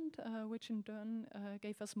commissioned, which in turn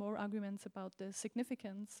gave us more arguments about the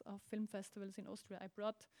significance of film festivals in Austria. I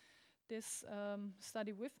brought this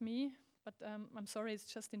study with me, but I'm sorry, it's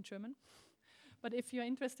just in German. But if you're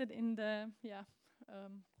interested in the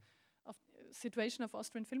situation of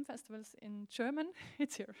Austrian film festivals in German,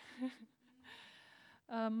 it's here.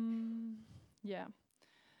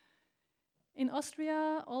 In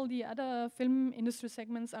Austria, all the other film industry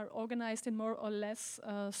segments are organized in more or less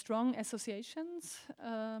strong associations.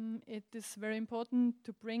 It is very important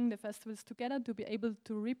to bring the festivals together to be able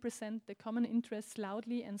to represent the common interests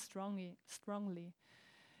loudly and strongly.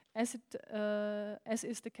 As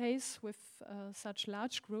is the case with such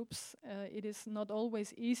large groups, it is not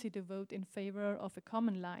always easy to vote in favor of a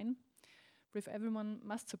common line, which everyone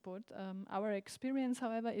must support. Our experience,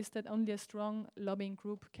 however, is that only a strong lobbying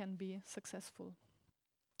group can be successful.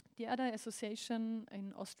 The other association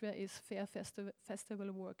in Austria is Fair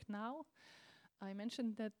Festival Work Now. I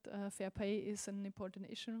mentioned that fair pay is an important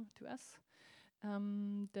issue to us.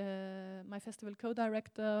 My festival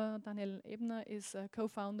co-director, Daniel Ebner, is a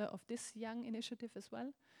co-founder of this young initiative as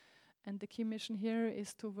well. And the key mission here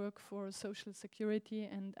is to work for social security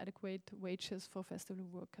and adequate wages for festival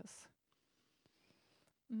workers.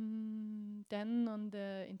 Then on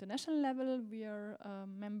the international level, we are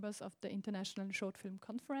members of the International Short Film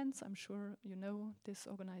Conference. I'm sure you know this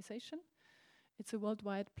organization. It's a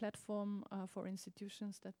worldwide platform for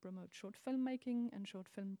institutions that promote short filmmaking and short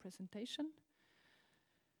film presentation.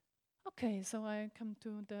 Okay, so I come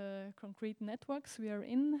to the concrete networks we are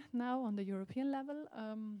in now on the European level.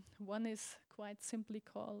 One is quite simply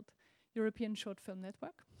called European Short Film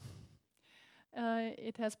Network.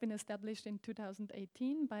 It has been established in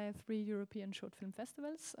 2018 by 3 European short film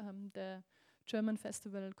festivals, the German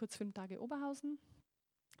festival Kurzfilmtage Oberhausen,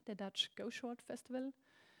 the Dutch Go Short Festival,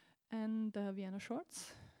 and Vienna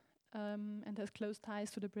Shorts, and has close ties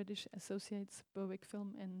to the British Associates Berwick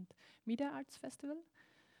Film and Media Arts Festival.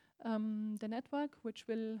 The network, which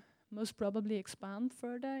will most probably expand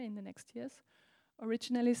further in the next years,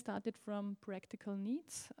 originally started from practical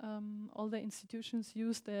needs. All the institutions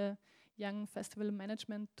use the young festival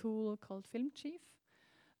management tool called FilmChief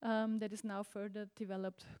that is now further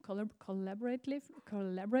developed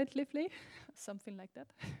collaboratively, something like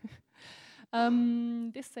that.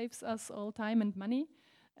 This saves us all time and money,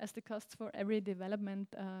 as the costs for every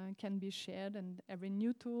development can be shared and every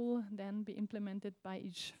new tool then be implemented by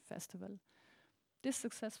each festival. This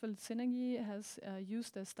successful synergy has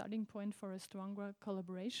used as starting point for a stronger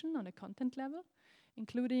collaboration on a content level,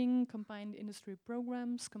 including combined industry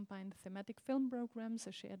programs, combined thematic film programs,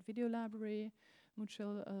 a shared video library,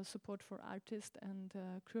 mutual support for artists and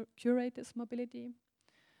curators' mobility.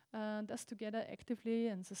 thus together actively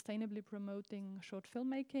and sustainably promoting short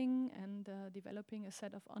filmmaking and developing a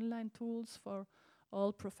set of online tools for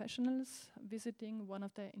all professionals visiting one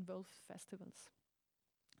of the involved festivals.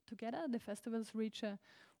 Together, the festivals reach a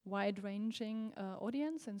wide-ranging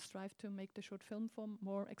audience and strive to make the short film form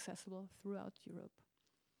more accessible throughout Europe.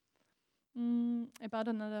 About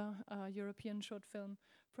another European short film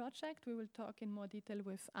project, we will talk in more detail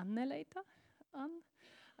with Anne later on.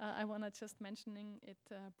 I want to just mentioning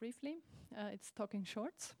it briefly. It's Talking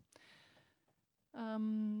Shorts.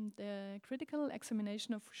 The critical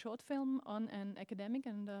examination of short film on an academic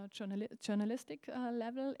and journalistic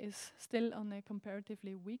level is still on a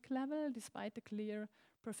comparatively weak level, despite the clear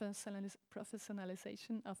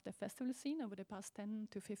professionalization of the festival scene over the past 10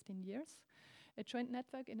 to 15 years. A joint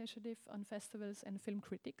network initiative on festivals and film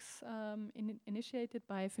critics, initiated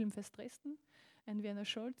by Filmfest Dresden and Vienna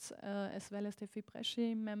Shorts, as well as the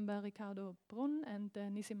FIPRESCI member Ricardo Brunn and the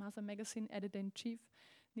Nisimasa magazine editor-in-chief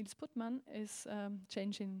Nils Puttmann, is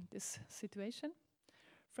changing this situation.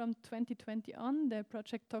 From 2020 on, the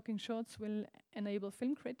project Talking Shorts will enable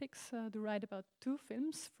film critics to write about 2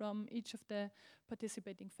 films from each of the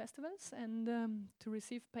participating festivals and to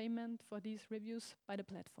receive payment for these reviews by the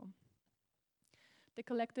platform. The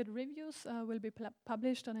collected reviews will be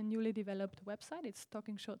published on a newly developed website. It's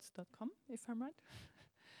talkingshorts.com, if I'm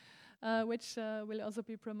right, which will also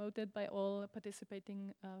be promoted by all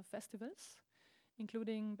participating festivals,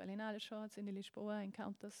 including Berlinale Shorts, Indie Lisboa,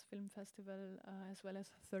 Encounters Film Festival, as well as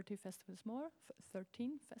 13 festivals more.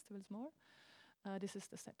 This is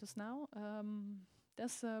the status now.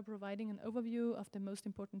 Thus providing an overview of the most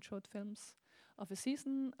important short films of a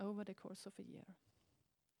season over the course of a year.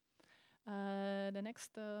 The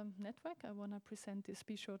next network I want to present is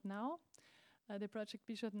Be Short Now. The project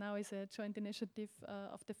Be Short Now is a joint initiative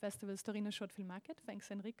of the festival's Torino Short Film Market.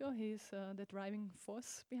 Thanks, Enrico. He's the driving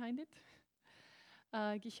force behind it.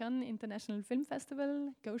 Gijon International Film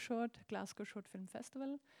Festival, Go Short, Glasgow Short Film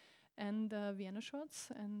Festival, and Vienna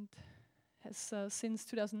Shorts, and has since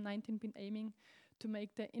 2019 been aiming to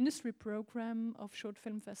make the industry program of short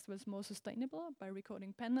film festivals more sustainable by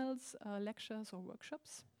recording panels, lectures, or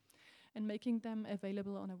workshops, and making them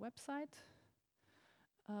available on a website.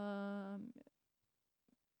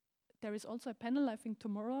 There is also a panel, I think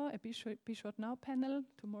tomorrow, a Be Short Now panel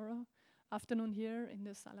tomorrow afternoon here in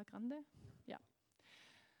the Sala Grande. Yeah.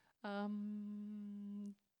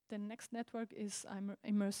 The next network is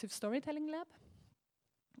Immersive Storytelling Lab,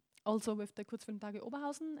 also with the Kurzfilmtage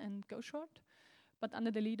Oberhausen and Go Short, but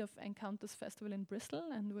under the lead of Encounters Festival in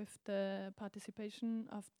Bristol and with the participation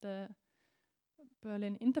of the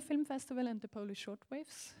Berlin Interfilm Festival and the Polish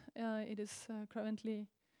Shortwaves. It is currently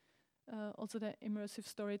also the Immersive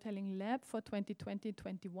Storytelling Lab for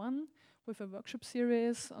 2020-21 with a workshop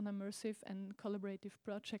series on immersive and collaborative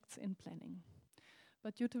projects in planning.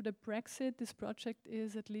 But due to the Brexit, this project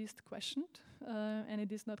is at least questioned, and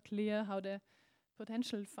it is not clear how the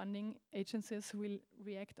potential funding agencies will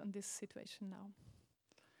react on this situation now.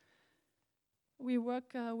 We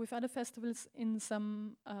work with other festivals in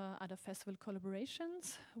some other festival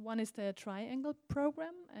collaborations. One is the Triangle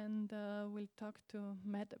program, and we'll talk to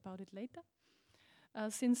Matt about it later.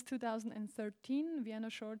 Since 2013, Vienna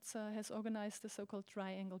Shorts has organized the so-called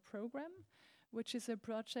Triangle program, which is a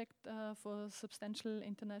project for substantial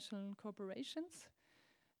international corporations.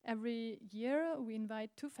 Every year, we invite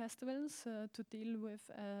 2 festivals to deal with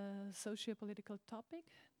a socio-political topic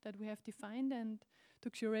that we have defined and to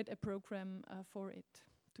curate a program for it.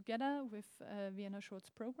 Together with Vienna Shorts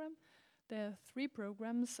program, the 3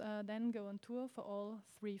 programs then go on tour for all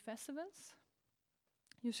 3 festivals.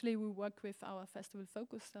 Usually we work with our festival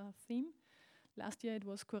focus theme. Last year it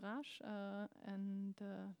was Courage, and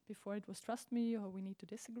before it was Trust Me or We Need to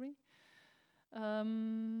Disagree.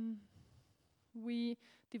 We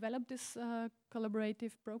developed this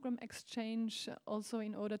collaborative program exchange also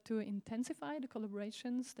in order to intensify the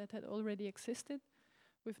collaborations that had already existed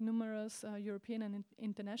with numerous European and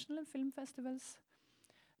international film festivals.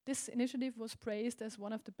 This initiative was praised as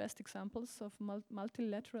one of the best examples of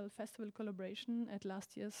multilateral festival collaboration at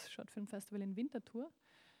last year's Short Film Festival in Winterthur.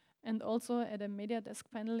 And also at a Media Desk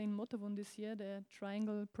panel in Motorwund this year, the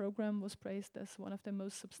Triangle program was praised as one of the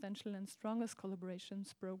most substantial and strongest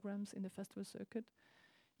collaborations programs in the festival circuit.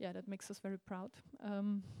 Yeah, that makes us very proud.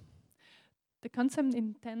 The concept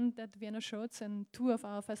intent that Vienna Shorts and 2 of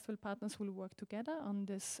our festival partners will work together on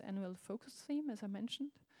this annual focus theme, as I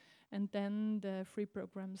mentioned, and then the 3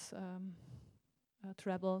 programs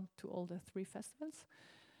travel to all the 3 festivals.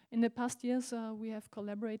 In the past years, we have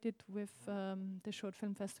collaborated with the short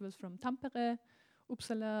film festivals from Tampere,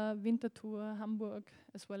 Uppsala, Winterthur, Hamburg,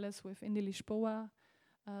 as well as with Indie Lisboa,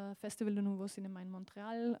 Festival de Nouveau Cinéma in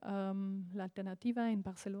Montréal, L'Alternativa in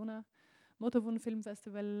Barcelona, Motovun Film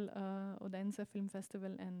Festival, Odense Film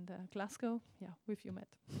Festival, and Glasgow. Yeah, with you met.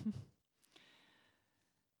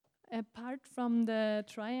 Apart from the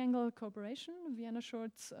Triangle Cooperation, Vienna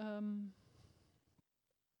Shorts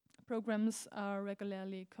programs are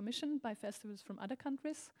regularly commissioned by festivals from other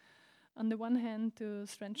countries. On the one hand, to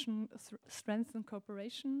strengthen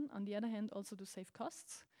cooperation, on the other hand, also to save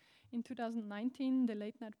costs. In 2019, the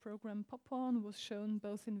late night program Popcorn was shown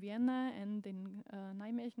both in Vienna and in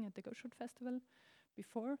Nijmegen at the Go Short Festival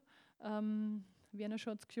before. Vienna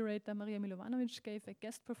Shorts curator Maria Milovanovic gave a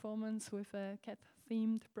guest performance with a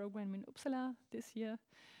cat-themed program in Uppsala this year.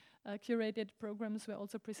 Curated programs were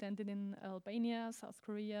also presented in Albania, South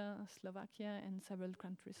Korea, Slovakia, and several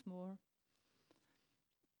countries more.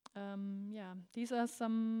 Yeah, these are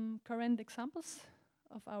some current examples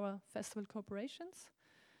of our festival cooperations.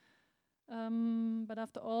 But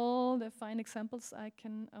after all the fine examples, I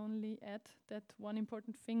can only add that one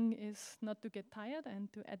important thing is not to get tired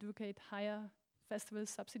and to advocate higher festival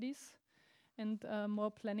subsidies and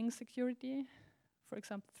more planning security, for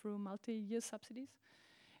example, through multi-year subsidies.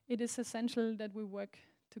 It is essential that we work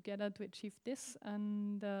together to achieve this,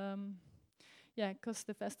 and yeah, because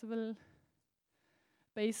the festival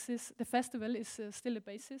is still a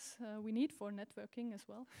basis we need for networking as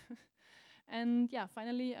well. And yeah,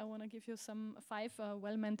 finally, I want to give you some 5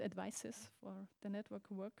 well-meant advices for the network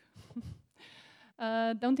work.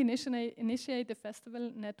 Don't initiate the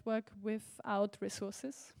festival network without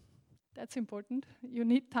resources. That's important. You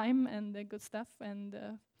need time and good stuff and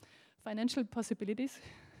financial possibilities.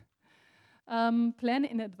 Plan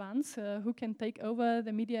in advance who can take over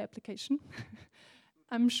the media application.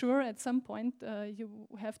 I'm sure at some point you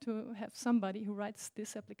have to have somebody who writes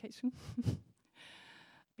this application.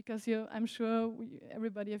 Because I'm sure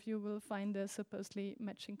everybody of you will find a supposedly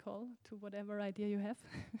matching call to whatever idea you have.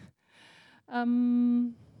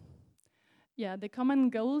 Yeah, the common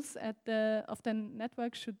goals of the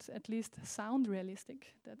network should at least sound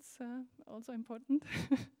realistic. That's also important.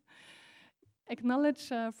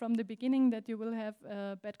 Acknowledge from the beginning that you will have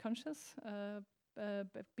bad conscience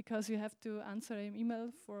because you have to answer an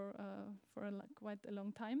email for quite a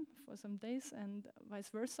long time, for some days, and vice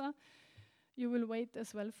versa. You will wait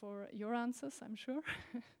as well for your answers, I'm sure.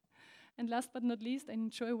 And last but not least,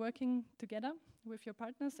 enjoy working together with your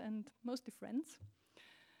partners and mostly friends.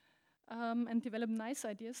 And develop nice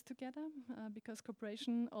ideas together, because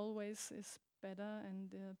cooperation always is better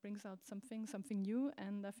and brings out something new.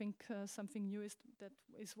 And I think something new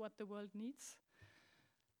is what the world needs.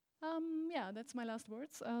 Yeah, that's my last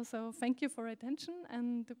words. So thank you for your attention,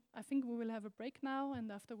 and I think we will have a break now,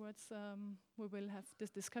 and afterwards we will have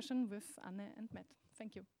this discussion with Anne and Matt.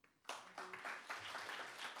 Thank you.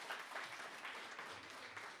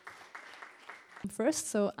 First,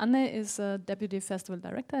 so Anne is a Deputy Festival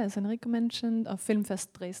Director, as Enrico mentioned, of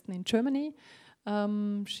Filmfest Dresden in Germany.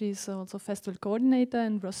 She's also Festival Coordinator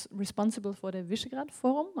and responsible for the Visegrad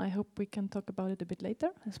Forum. I hope we can talk about it a bit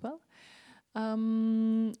later as well.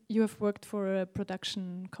 You have worked for a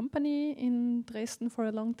production company in Dresden for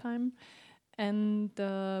a long time, and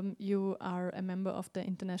you are a member of the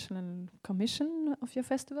International Commission of your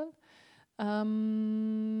festival.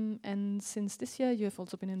 And since this year, you have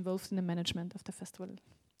also been involved in the management of the festival.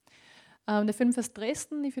 The Filmfest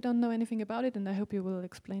Dresden, if you don't know anything about it, and I hope you will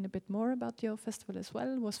explain a bit more about your festival as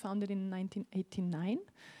well, was founded in 1989.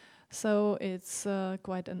 So it's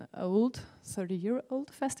quite an old, 30-year-old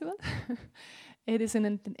festival. It is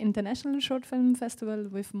an international short film festival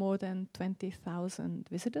with more than 20,000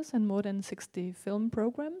 visitors and more than 60 film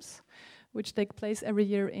programs, which take place every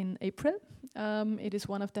year in April. It is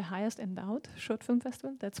one of the highest endowed short film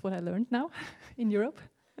festivals. That's what I learned now in Europe.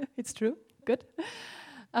 It's true. Good.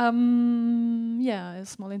 Yeah, a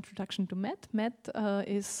small introduction to Matt. Matt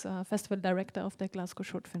is festival director of the Glasgow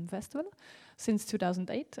Short Film Festival since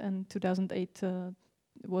 2008, and 2008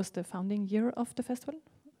 was the founding year of the festival.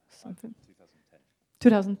 Something.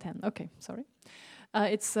 2010. Okay, sorry.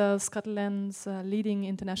 It's Scotland's leading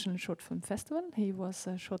international short film festival. He was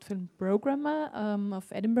a short film programmer of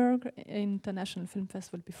Edinburgh International Film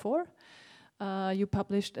Festival before. You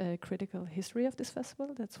published a critical history of this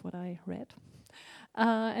festival. That's what I read.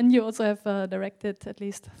 And you also have directed at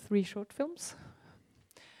least 3 short films.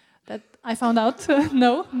 That I found out.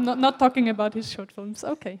 No, not talking about his short films.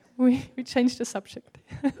 Okay, we changed the subject.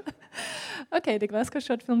 Okay, the Glasgow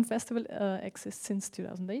Short Film Festival exists since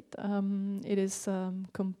 2008. It is,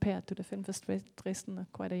 compared to the Filmfest Dresden,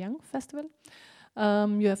 quite a young festival.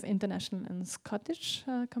 You have international and Scottish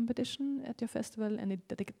competition at your festival, and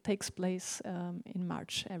it takes place in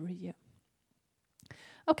March every year.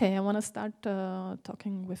 Okay, I want to start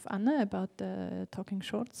talking with Anne about the Talking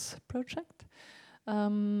Shorts project.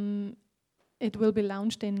 It will be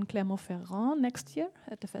launched in Clermont-Ferrand next year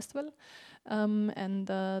at the festival. And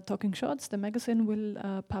Talking Shorts, the magazine,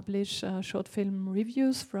 will publish short film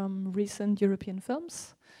reviews from recent European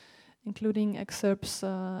films, including excerpts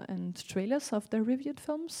and trailers of the reviewed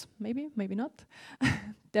films, maybe, maybe not.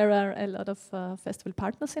 There are a lot of festival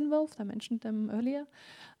partners involved, I mentioned them earlier.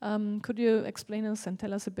 Could you explain us and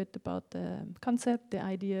tell us a bit about the concept, the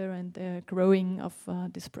idea, and the growing of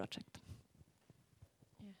this project?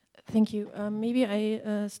 Thank you. Maybe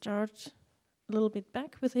I start a little bit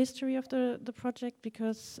back with the history of the project,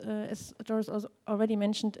 because as Doris already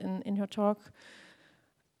mentioned in her talk,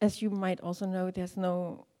 as you might also know, there's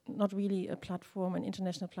not really a platform, an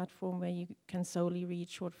international platform where you can solely read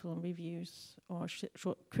short film reviews or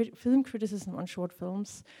film criticism on short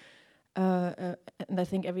films. And I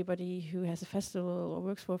think everybody who has a festival or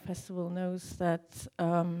works for a festival knows that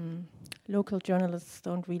local journalists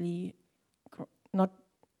don't really not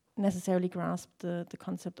necessarily grasp the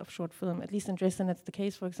concept of short film. At least in Dresden, that's the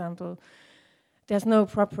case. For example, there's no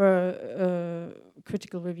proper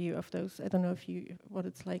critical review of those. I don't know what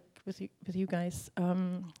it's like with you guys.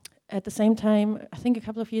 At the same time, I think a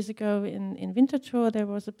couple of years ago in Winterthur, there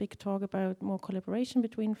was a big talk about more collaboration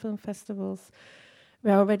between film festivals,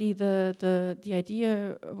 where already the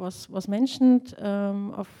idea was mentioned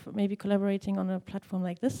of maybe collaborating on a platform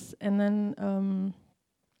like this. And then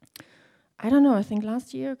I don't know, I think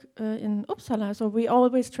last year in Uppsala, so we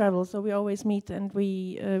always travel, so we always meet, and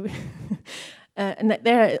we and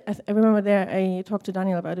there, I remember there I talked to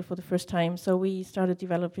Daniel about it for the first time, so we started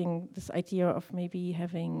developing this idea of maybe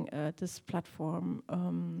having this platform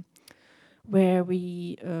where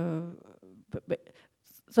we,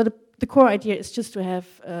 so the core idea is just to have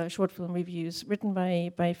short film reviews written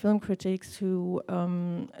by film critics who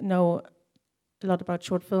know a lot about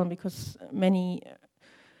short film, because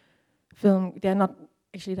there are not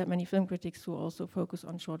actually that many film critics who also focus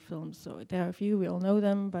on short films. So there are a few, we all know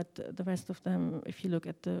them, but the rest of them, if you look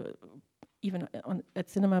at at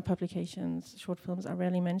cinema publications, short films are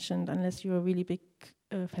rarely mentioned unless you're a really big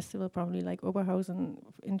festival, probably like Oberhausen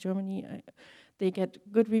in Germany. They get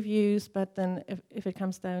good reviews, but then if it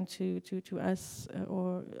comes down to us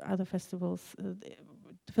or other festivals,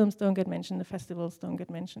 the films don't get mentioned, the festivals don't get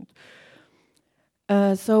mentioned.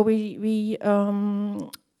 So we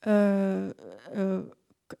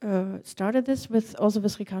started this with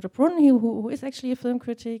Ricardo Brunn, who is actually a film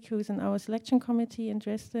critic, who is in our selection committee in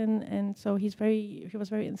Dresden, and so he was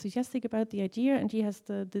very enthusiastic about the idea, and he has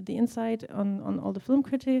the insight on all the film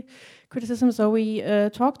criticism. So we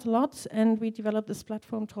talked a lot, and we developed this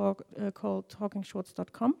platform called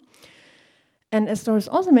talkingshorts.com. And as Doris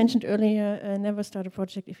also mentioned earlier, never start a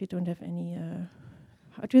project if you don't have any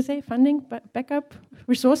how do you say, funding, backup,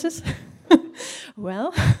 resources?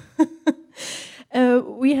 Well,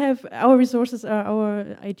 we have our resources are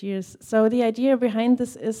our ideas. So the idea behind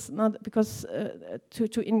this is not because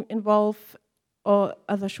to involve or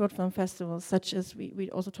other short film festivals, such as we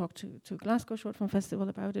also talked to Glasgow Short Film Festival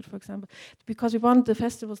about it, for example, because we want the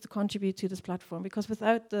festivals to contribute to this platform, because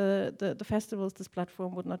without the festivals, this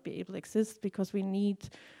platform would not be able to exist, because we need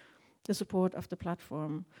the support of the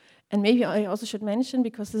platform. And maybe I also should mention,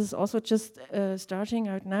 because this is also just starting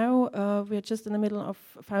out now, we're just in the middle of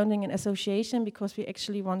founding an association, because we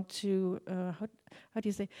actually want to, how do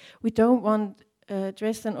you say, we don't want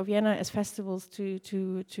Dresden or Vienna as festivals to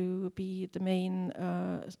be the main,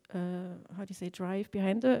 how do you say, drive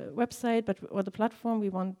behind the website, or the platform. We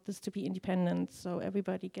want this to be independent, so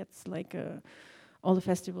everybody gets like, all the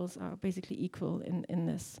festivals are basically equal in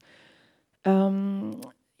this.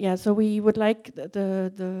 Yeah, so we would like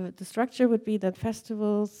the structure would be that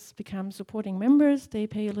festivals become supporting members. They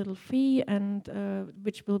pay a little fee, and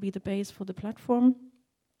which will be the base for the platform.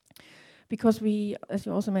 Because we, as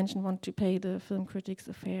you also mentioned, want to pay the film critics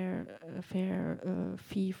a fair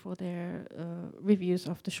fee for their reviews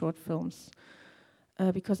of the short films.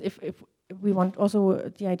 Because if we want, also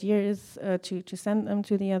the idea is to send them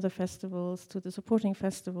to the other festivals, to the supporting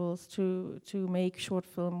festivals, to make short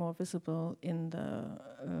film more visible in the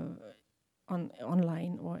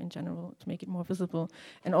online or in general, to make it more visible,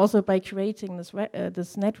 and also by creating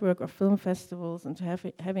this network of film festivals and to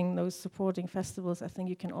having those supporting festivals, I think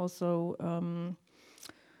you can also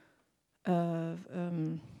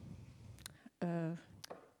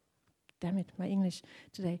damn it, my English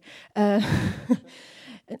today.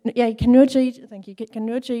 Yeah, you can nurture each. Thank you. Can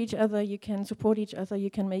nurture each other. You can support each other.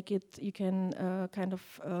 You can make it. You can kind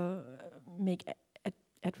of make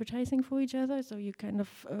advertising for each other. So you kind of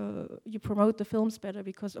you promote the films better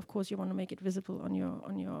because, of course, you want to make it visible on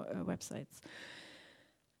your websites.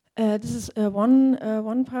 This is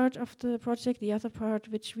one part of the project. The other part,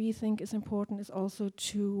 which we think is important, is also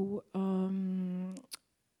to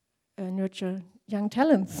nurture young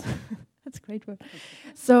talents. That's a great word.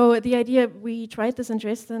 So the idea, we tried this in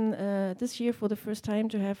Dresden this year for the first time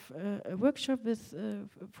to have a workshop with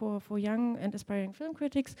for young and aspiring film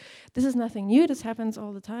critics. This is nothing new. This happens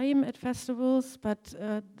all the time at festivals, but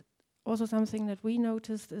also something that we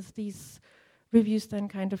noticed is these reviews then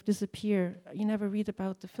kind of disappear. You never read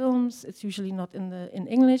about the films. It's usually not in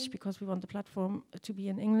English because we want the platform to be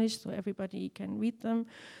in English so everybody can read them.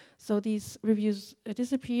 So these reviews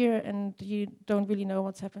disappear and you don't really know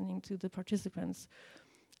what's happening to the participants.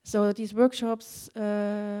 So these workshops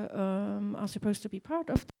are supposed to be part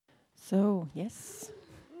of. So yes.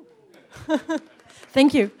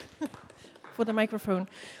 Thank you for the microphone.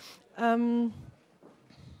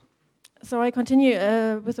 So I continue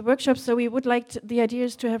with the workshops. So we would like the idea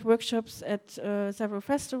is to have workshops at several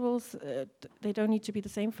festivals. They don't need to be the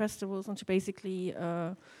same festivals, and to basically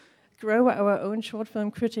grow our own short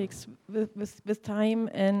film critics with time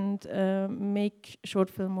and make short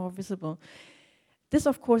film more visible. This,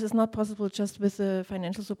 of course, is not possible just with the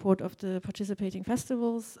financial support of the participating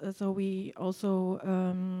festivals. So we also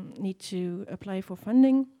need to apply for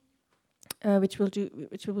funding. Which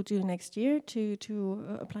we will do next year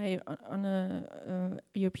to apply on a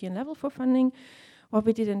European level for funding. What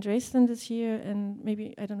we did in Dresden this year, and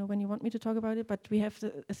maybe I don't know when you want me to talk about it, but we have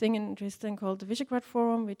a thing in Dresden called the Visegrad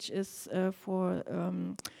Forum, which is for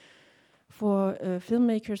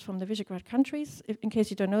filmmakers from the Visegrad countries. In case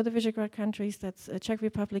you don't know the Visegrad countries, that's Czech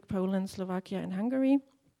Republic, Poland, Slovakia, and Hungary.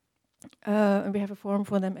 And we have a forum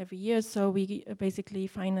for them every year. So we basically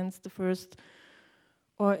finance the first,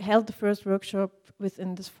 or held the first workshop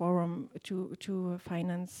within this forum to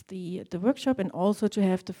finance the workshop, and also to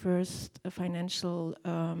have the first financial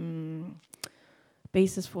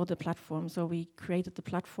basis for the platform. So we created the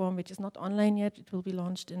platform, which is not online yet. It will be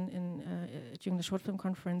launched during the short film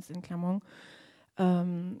conference in Clermont.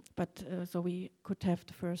 So we could have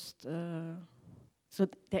the first. So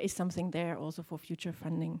there is something there also for future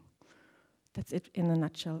funding. That's it in a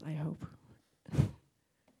nutshell, I hope.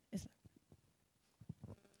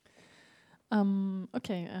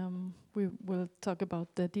 Okay, we will talk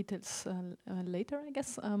about the details later, I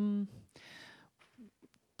guess.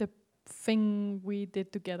 The thing we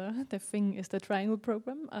did together, the thing is the Triangle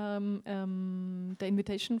program. The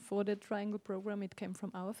invitation for the Triangle program, it came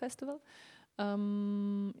from our festival.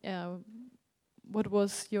 Yeah, what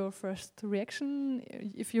was your first reaction,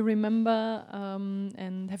 if you remember,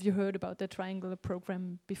 and have you heard about the Triangle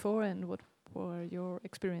program before, and what were your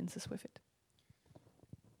experiences with it?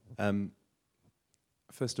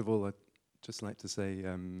 First of all, I'd just like to say,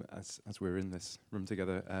 as we're in this room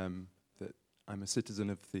together, that I'm a citizen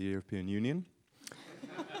of the European Union.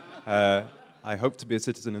 I hope to be a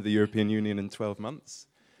citizen of the European Union in 12 months.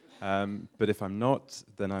 But if I'm not,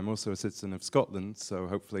 then I'm also a citizen of Scotland, so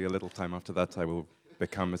hopefully a little time after that I will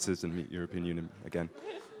become a citizen of the European Union again.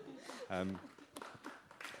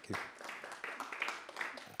 Okay.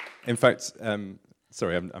 In fact,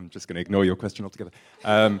 sorry, I'm just going to ignore your question altogether.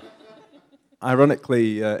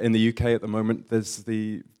 Ironically, in the UK at the moment, there's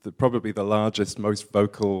probably the largest, most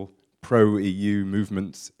vocal pro-EU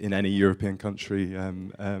movement in any European country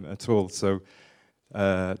at all. So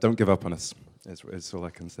don't give up on us, is all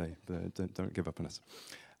I can say. Don't give up on us.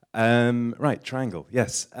 Right, Triangle,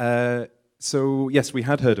 yes. So yes, we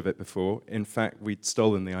had heard of it before. In fact, we'd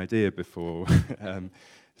stolen the idea before.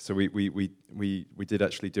 So we did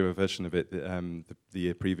actually do a version of it the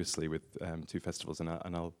year previously with 2 festivals, and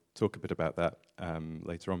I'll talk a bit about that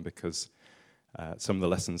later on, because some of the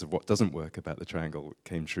lessons of what doesn't work about the Triangle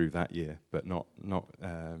came true that year, but not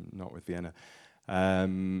with Vienna.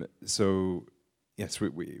 So yes,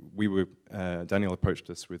 we were Daniel approached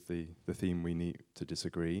us with the theme "We Need to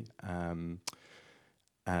Disagree,"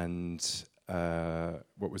 and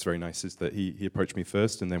what was very nice is that he approached me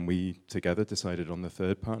first, and then we together decided on the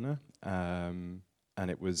third partner. And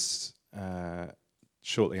it was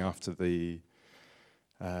shortly after the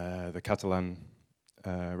Catalan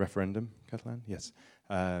referendum. Catalan, yes.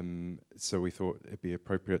 So we thought it'd be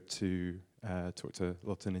appropriate to talk to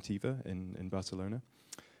L'Alternativa in Barcelona.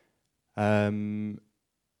 And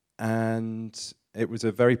it was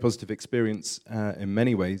a very positive experience in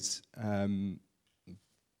many ways.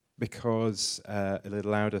 Because it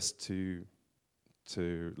allowed us to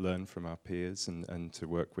learn from our peers and to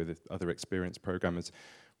work with other experienced programmers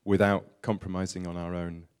without compromising on our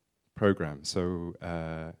own program. So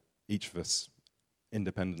each of us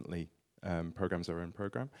independently programs our own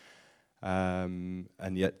program.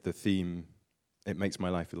 And yet the theme, it makes my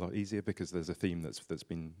life a lot easier because there's a theme that's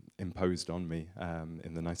been imposed on me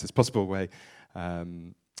in the nicest possible way.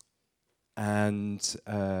 And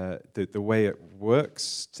the way it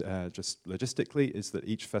works, just logistically, is that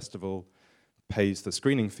each festival pays the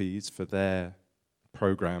screening fees for their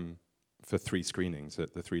program for 3 screenings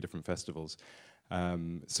at the 3 different festivals.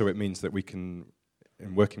 So it means that we can,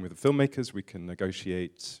 in working with the filmmakers, we can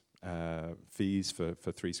negotiate fees for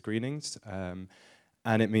 3 screenings.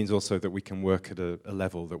 And it means also that we can work at a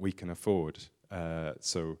level that we can afford.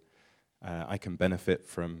 So I can benefit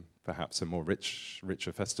from perhaps a more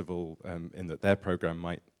richer festival in that their program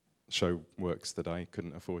might show works that I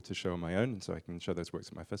couldn't afford to show on my own, and so I can show those works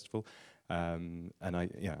at my festival. And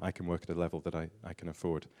I can work at a level that I can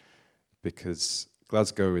afford, because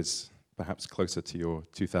Glasgow is perhaps closer to your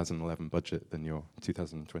 2011 budget than your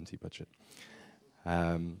 2020 budget.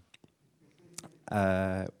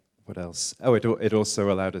 What else? Oh, it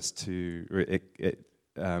also allowed us to,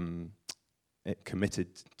 it committed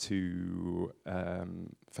to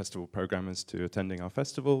festival programmers to attending our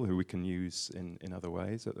festival, who we can use in other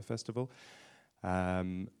ways at the festival.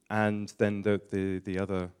 And then the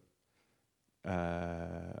other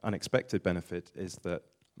unexpected benefit is that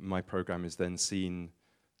my program is then seen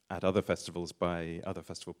at other festivals by other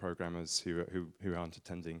festival programmers who aren't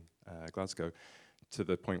attending Glasgow, to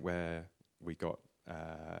the point where we got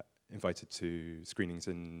invited to screenings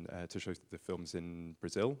to show the films in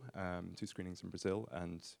Brazil, 2 screenings in Brazil,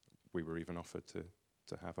 and we were even offered to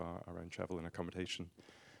have our own travel and accommodation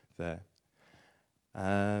there.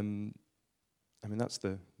 I mean, that's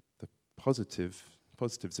the positives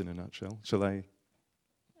in a nutshell. Shall I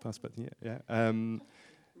pass back? Yeah.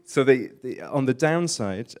 So on the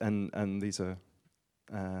downside, and these are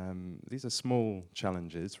small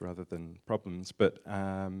challenges rather than problems, but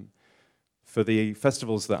for the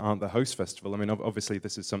festivals that aren't the host festival, I mean, obviously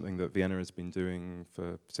this is something that Vienna has been doing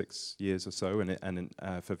for 6 years or so, and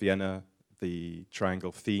for Vienna, the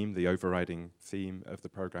triangle theme, the overriding theme of the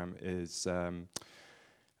program is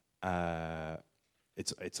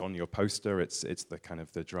it's on your poster. It's the kind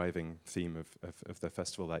of the driving theme of the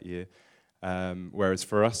festival that year. Whereas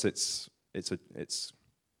for us, it's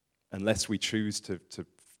unless we choose to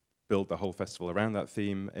build the whole festival around that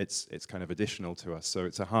theme, it's kind of additional to us. So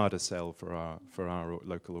it's a harder sell for our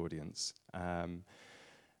local audience. And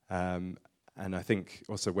I think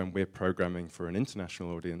also when we're programming for an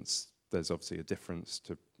international audience, there's obviously a difference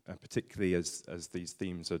to, particularly as these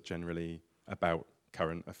themes are generally about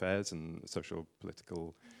current affairs and social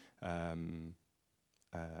political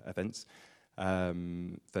events.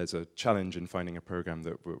 There's a challenge in finding a program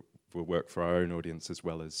that will work for our own audience as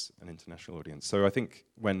well as an international audience. So I think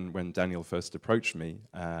when Daniel first approached me,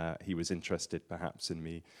 he was interested perhaps in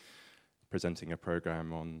me presenting a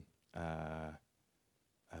program on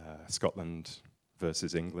Scotland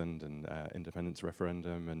versus England and independence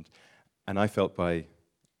referendum, and I felt by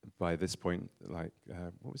this point, like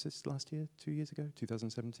what was this last year, 2 years ago,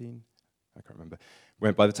 2017? I can't remember.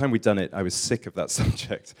 By the time we'd done it, I was sick of that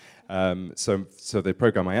subject. So the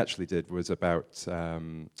program I actually did was about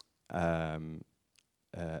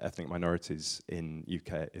ethnic minorities in the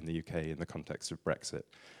UK in the context of Brexit,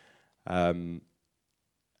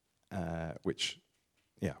 which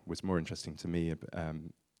was more interesting to me.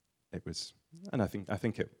 It was, and I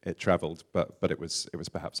think it travelled, but it was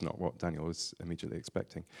perhaps not what Daniel was immediately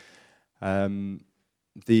expecting.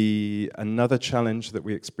 Another challenge that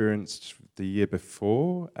we experienced the year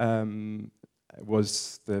before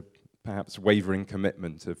was the perhaps wavering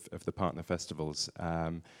commitment of the partner festivals.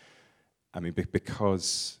 I mean,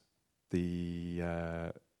 because the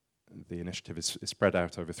initiative is spread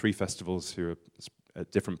out over 3 festivals who are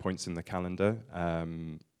at different points in the calendar,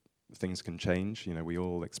 things can change. You know, we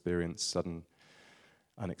all experience sudden,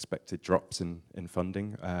 unexpected drops in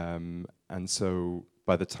funding, and so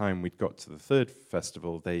by the time we'd got to the 3rd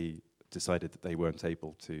festival, they decided that they weren't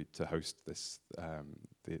able to host this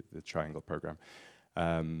the Triangle program,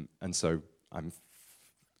 and so I'm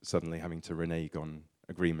suddenly having to renege on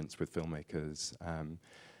agreements with filmmakers, and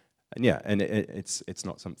it's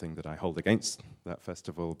not something that I hold against that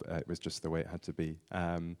festival. It was just the way it had to be,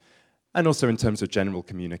 and also in terms of general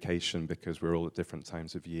communication, because we're all at different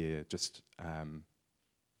times of year, just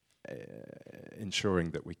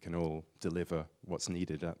ensuring that we can all deliver what's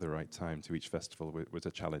needed at the right time to each festival was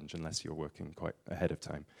a challenge, unless you're working quite ahead of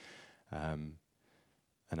time. And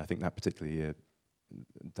I think that particular year,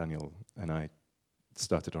 Daniel and I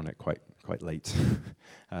started on it quite late.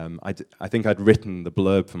 I think I'd written the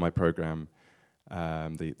blurb for my program,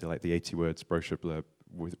 the 80 words brochure blurb,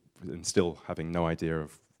 and still having no idea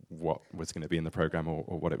of what was going to be in the program or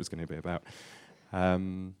what it was going to be about.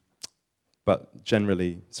 But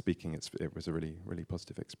generally speaking, it was a really, really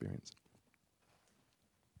positive experience.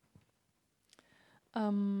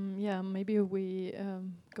 Yeah, maybe we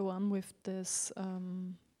go on with this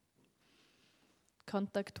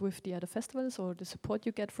contact with the other festivals or the support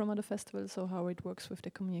you get from other festivals, or how it works with the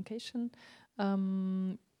communication.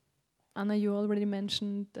 Anna, you already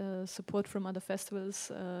mentioned support from other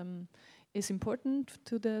festivals is important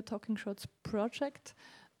to the Talking Shorts project.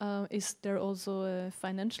 Is there also a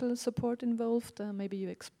financial support involved? Maybe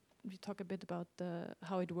you talk a bit about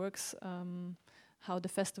how it works, how the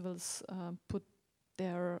festivals put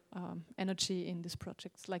their energy in these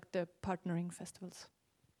projects, like the partnering festivals.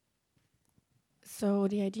 So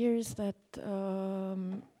the idea is that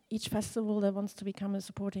each festival that wants to become a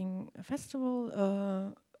supporting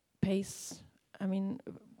festival pays, I mean,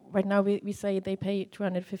 right now we say they pay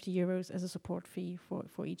 250 euros as a support fee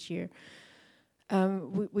for each year.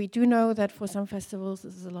 We do know that for some festivals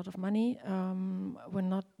this is a lot of money.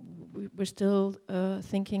 We're still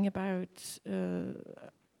thinking about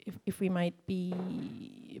if we might be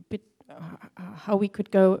a bit how we could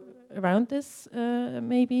go around this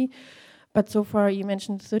maybe. But so far you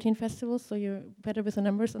mentioned 13 festivals, so you're better with the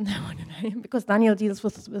numbers on that one than I am, because Daniel deals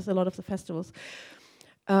with a lot of the festivals.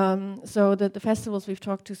 So the festivals we've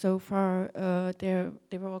talked to so far,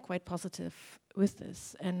 they were all quite positive with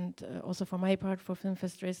this. And also for my part, for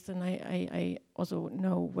Filmfest Dresden, I also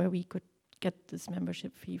know where we could get this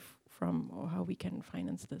membership fee from, or how we can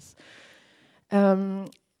finance this.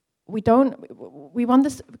 We want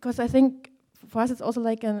this because I think for us it's also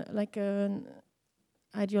like an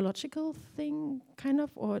ideological thing, kind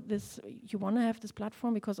of, or this, you want to have this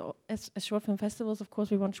platform because as short film festivals, of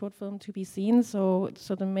course, we want short film to be seen. So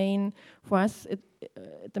the main, for us,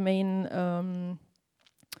 the main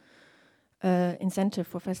incentive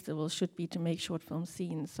for festivals should be to make short film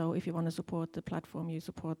seen. So if you want to support the platform, you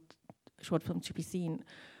support short film to be seen.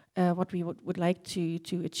 What we would like to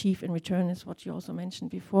achieve in return is what you also mentioned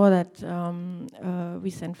before, that we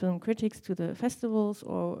send film critics to the festivals,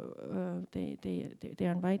 or they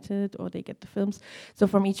are invited, or they get the films. So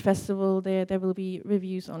from each festival there will be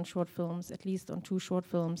reviews on short films, at least on 2 short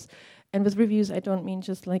films. And with reviews I don't mean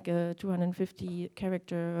just like a 250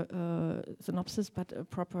 character synopsis, but a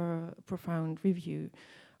proper profound review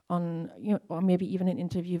on, or maybe even an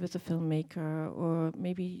interview with a filmmaker, or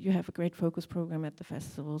maybe you have a great focus program at the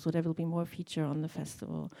festival, so there will be more feature on the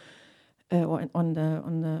festival or on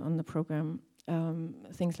the program,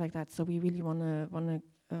 things like that. So we really want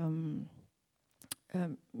to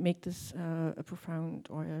make this a profound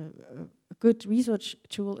or a good research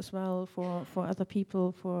tool as well for other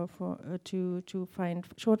people, to find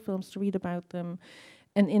short films, to read about them.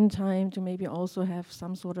 And in time to maybe also have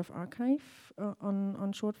some sort of archive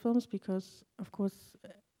on short films, because of course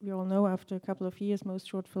we all know after a couple of years most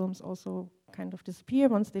short films also kind of disappear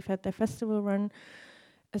once they've had their festival run.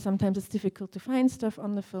 Sometimes it's difficult to find stuff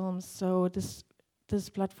on the films, so this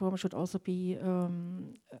platform should also be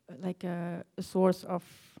like a source of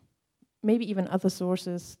maybe even other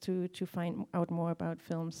sources to find out more about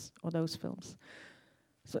films or those films.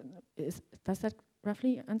 So does that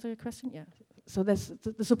roughly answer your question? Yeah. So the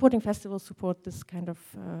supporting festivals support this kind of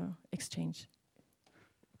exchange.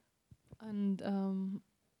 And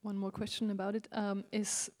one more question about it: are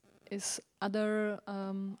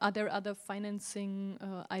there other financing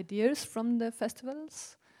ideas from the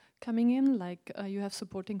festivals coming in? Like you have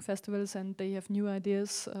supporting festivals, and they have new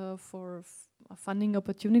ideas for funding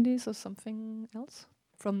opportunities or something else.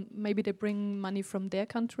 From maybe they bring money from their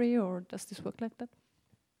country, or does this work like that?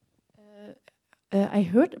 I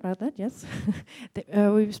heard about that, yes.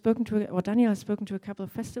 We've spoken to, or Daniel has spoken to a couple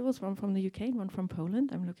of festivals, one from the UK and one from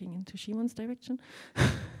Poland. I'm looking into Shimon's direction.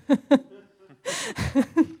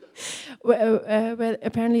 Where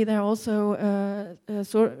apparently there are also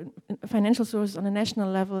financial sources on a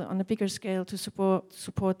national level, on a bigger scale, to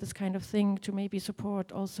support this kind of thing, to maybe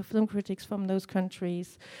support also film critics from those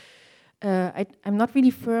countries. I'm not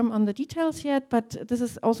really firm on the details yet, but this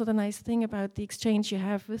is also the nice thing about the exchange you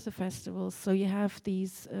have with the festivals. So you have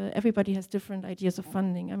these, everybody has different ideas of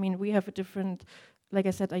funding. I mean, we have a different, like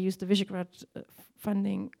I said, I use the Visegrad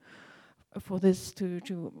funding for this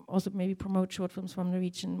to also maybe promote short films from the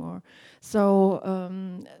region more. So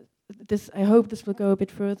I hope this will go a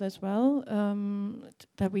bit further as well,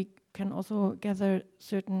 that we can also gather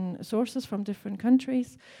certain sources from different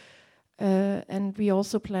countries. And we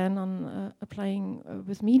also plan on applying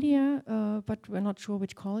with media, but we're not sure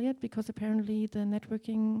which call yet, because apparently the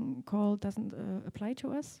networking call doesn't apply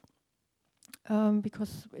to us,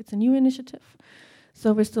 because it's a new initiative.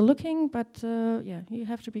 So we're still looking, but yeah, you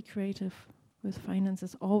have to be creative with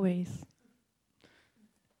finances always.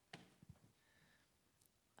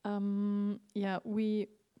 Yeah,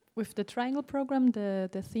 with the Triangle program,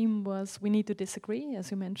 the theme was we need to disagree.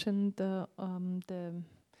 As you mentioned, the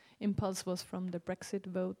impulse was from the Brexit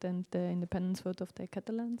vote and the independence vote of the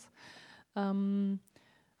Catalans.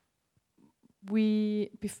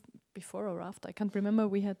 Before or after, I can't remember,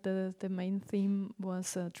 we had the main theme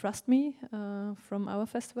was Trust Me from our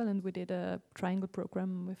festival, and we did a Triangle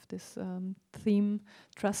program with this theme,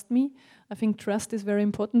 Trust Me. I think trust is very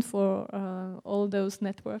important for all those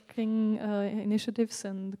networking initiatives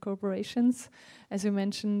and corporations. As you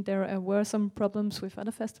mentioned, there were some problems with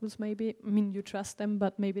other festivals maybe. I mean, you trust them,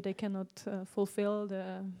 but maybe they cannot fulfill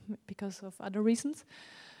because of other reasons.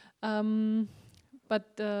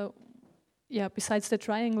 Yeah, besides the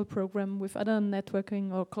Triangle program, with other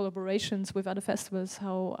networking or collaborations with other festivals,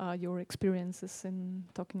 how are your experiences in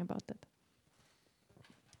talking about that?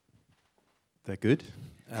 They're good.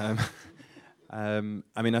 I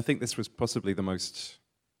mean, I think this was possibly the most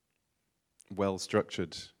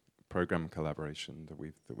well-structured program collaboration that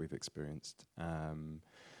we've experienced.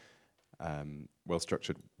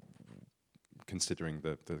 Well-structured, considering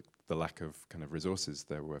the lack of kind of resources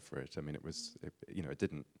there were for it. I mean,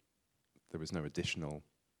 there was no additional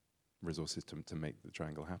resources to make the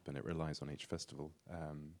Triangle happen. It relies on each festival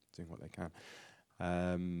doing what they can.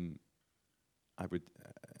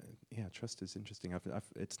 Yeah, trust is interesting.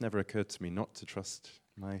 It's never occurred to me not to trust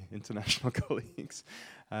my international colleagues.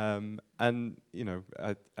 And, you know,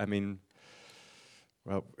 I mean,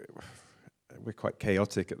 well, we're quite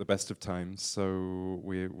chaotic at the best of times, so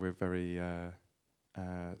we're very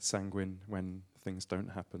sanguine when things don't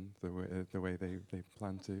happen the way they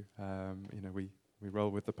plan to. You know, we roll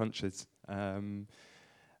with the punches.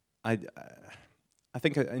 I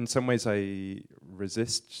think in some ways I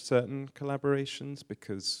resist certain collaborations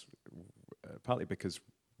because partly because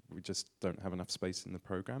we just don't have enough space in the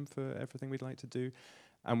program for everything we'd like to do.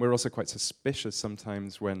 And we're also quite suspicious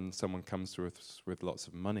sometimes when someone comes to us with lots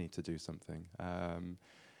of money to do something. I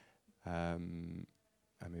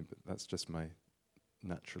mean, but that's just my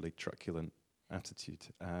naturally truculent attitude,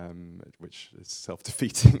 which is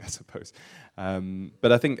self-defeating, I suppose.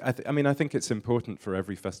 But I think it's important for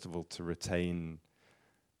every festival to retain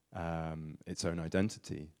its own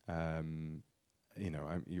identity. You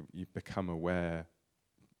know, you become aware,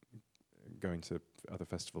 going to other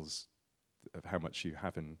festivals, of how much you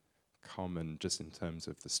have in common, just in terms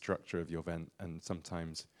of the structure of your event and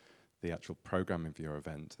sometimes the actual program of your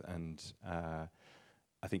event. And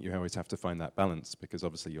I think you always have to find that balance, because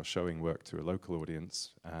obviously you're showing work to a local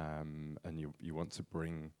audience, and you want to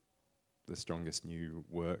bring the strongest new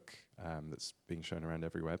work that's being shown around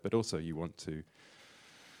everywhere, but also you want to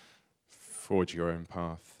forge your own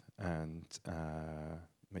path and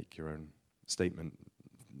make your own statement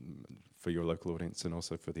for your local audience and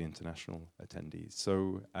also for the international attendees.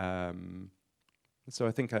 So, so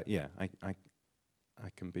I think I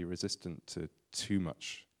can be resistant to too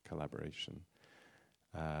much collaboration.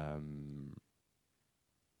 Yeah.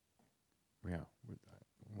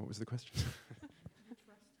 What was the question?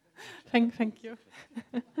 Thank you.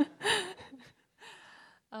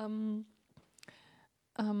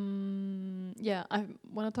 Yeah, I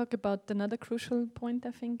want to talk about another crucial point,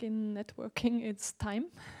 I think, in networking. It's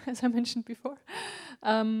time, as I mentioned before.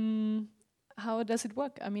 How does it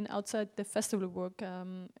work? I mean, outside the festival work,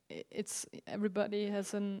 it's everybody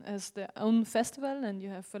has their own festival, and you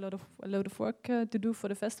have a lot of work to do for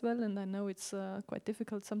the festival. And I know it's quite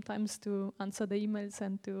difficult sometimes to answer the emails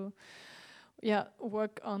and to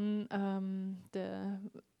work on the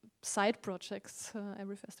side projects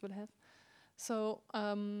every festival has. So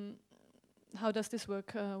how does this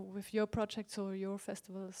work with your projects or your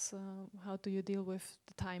festivals? How do you deal with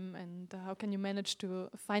the time, and how can you manage to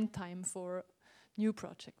find time for new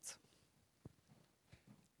projects?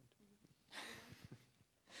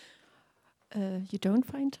 You don't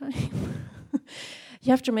find time.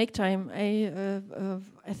 You have to make time.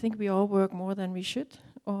 I think we all work more than we should,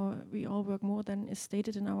 or we all work more than is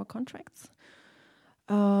stated in our contracts.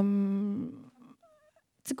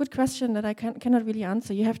 It's a good question that I cannot really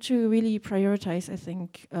answer. You have to really prioritize, I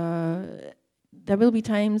think. There will be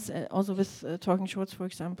times, also with Talking Shorts, for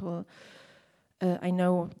example, I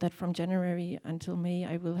know that from January until May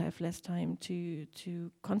I will have less time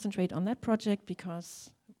to concentrate on that project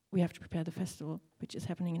because we have to prepare the festival, which is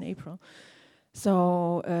happening in April.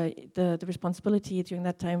 So the responsibility during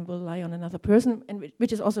that time will lie on another person, and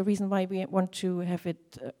which is also a reason why we want to have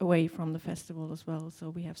it away from the festival as well. So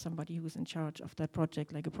we have somebody who's in charge of that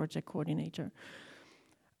project, like a project coordinator.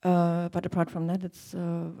 But apart from that, it's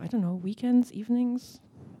I don't know, weekends, evenings,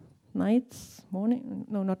 nights, morning.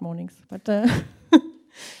 No, not mornings, but I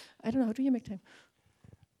don't know. How do you make time?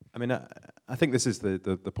 I mean, I think this is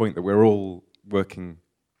the point that we're all working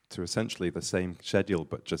to essentially the same schedule,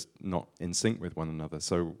 but just not in sync with one another.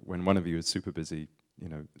 So when one of you is super busy, you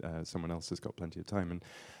know, someone else has got plenty of time,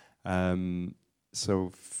 and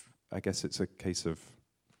so I guess it's a case of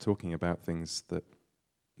talking about things that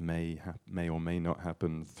may or may not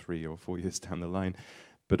happen 3 or 4 years down the line,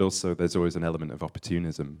 but also there's always an element of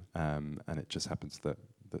opportunism, and it just happens that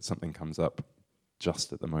something comes up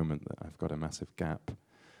just at the moment that I've got a massive gap,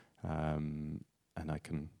 and I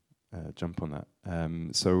can jump on that.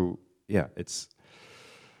 So yeah, it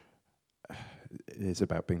is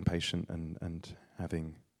about being patient and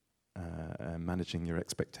having managing your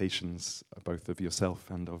expectations, both of yourself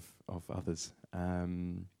and of others.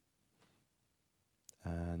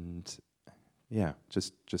 And yeah,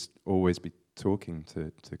 just always be talking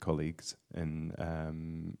to colleagues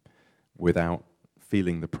and without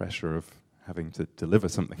feeling the pressure of having to deliver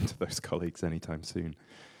something to those colleagues anytime soon.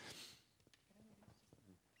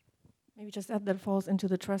 Maybe just that falls into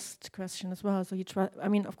the trust question as well. So you trust. I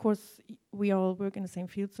mean, of course, we all work in the same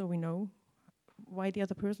field, so we know why the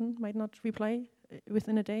other person might not reply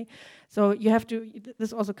within a day. So you have to.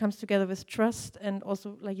 This also comes together with trust, and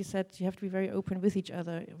also, like you said, you have to be very open with each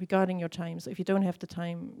other regarding your time. So if you don't have the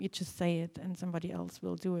time, you just say it, and somebody else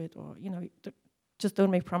will do it, or just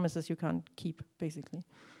don't make promises you can't keep, basically.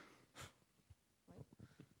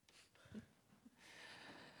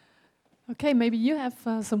 Okay, maybe you have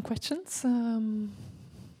some questions.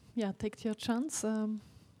 Yeah, take your chance.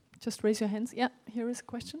 Just raise your hands. Yeah, here is a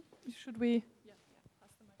question. Should we? Yeah,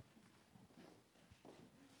 pass the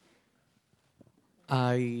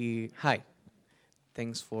mic. Hi,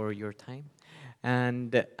 thanks for your time.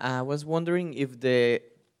 And I was wondering if the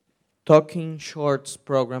Talking Shorts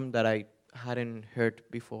program that I hadn't heard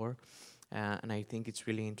before, and I think it's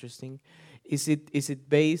really interesting, is it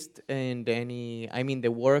based in any, I mean,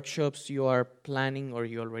 the workshops you are planning or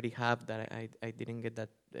you already have that I didn't get that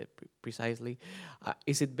precisely,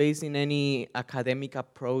 is it based in any academic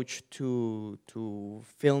approach to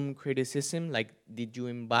film criticism? Like, did you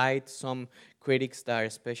invite some critics that are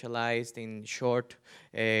specialized in short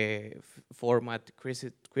format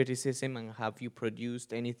criticism, and have you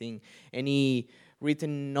produced any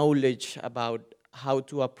written knowledge about how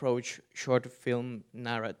to approach short film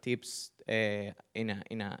narratives in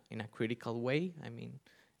a critical way? I mean,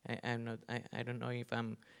 I don't know if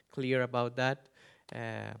I'm clear about that.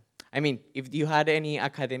 I mean, if you had any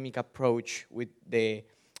academic approach with the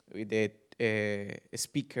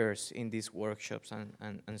speakers in these workshops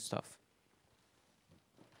and stuff.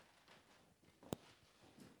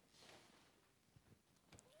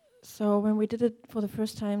 So when we did it for the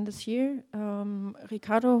first time this year,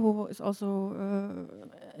 Ricardo, who is also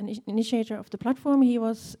an initiator of the platform, he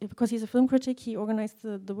was, because he's a film critic, he organized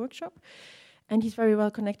the workshop, and he's very well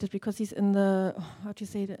connected because he's in the, how do you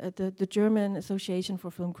say, the German Association for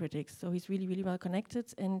Film Critics. So he's really, really well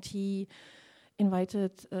connected, and he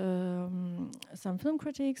invited some film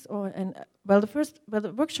critics,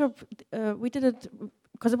 the workshop we did it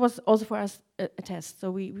because it was also for us a test.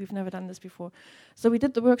 So we've never done this before. So we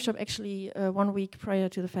did the workshop actually 1 week prior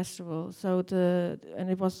to the festival. So and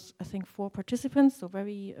it was, I think, 4 participants, so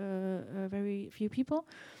very few people.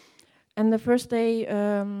 And the first day,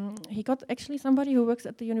 he got actually somebody who works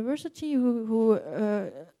at the university who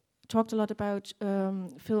talked a lot about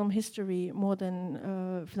film history more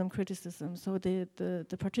than film criticism. So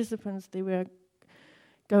the participants, they were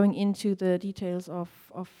going into the details of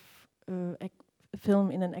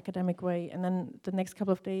film in an academic way. And then the next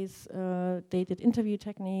couple of days, they did interview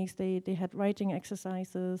techniques, they had writing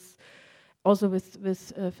exercises, also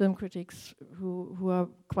with film critics who are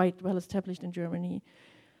quite well established in Germany.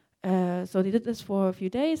 So they did this for a few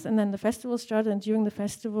days, and then the festival started. And during the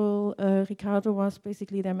festival, Ricardo was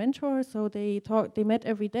basically their mentor. So they met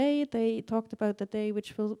every day. They talked about the day,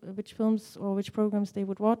 which films or which programs they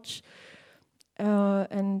would watch,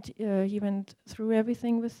 and he went through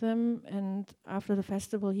everything with them. And after the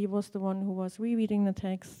festival, he was the one who was rereading the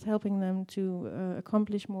text, helping them to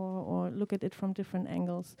accomplish more or look at it from different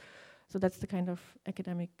angles. So that's the kind of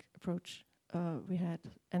academic approach we had,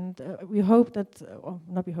 and we hope that, or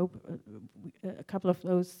not we hope, a couple of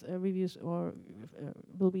those reviews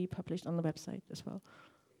will be published on the website as well.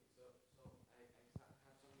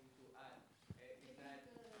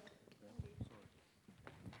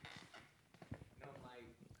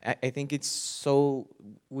 I think it's so,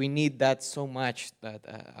 we need that so much, that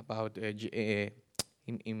about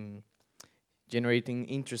in generating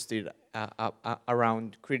interest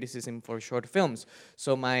around criticism for short films.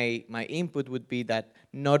 So my input would be that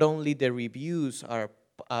not only the reviews are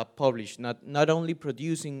published, not only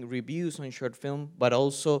producing reviews on short film, but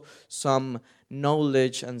also some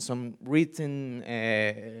knowledge and some written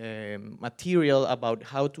material about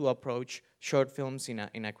how to approach short films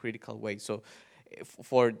in a critical way. So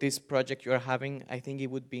for this project you're having, I think it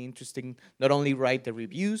would be interesting not only write the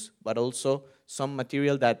reviews, but also some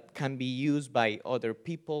material that can be used by other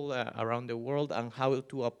people around the world, and how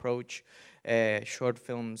to approach short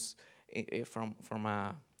films from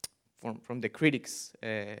the critics'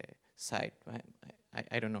 side.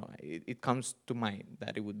 I don't know. It comes to mind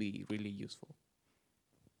that it would be really useful.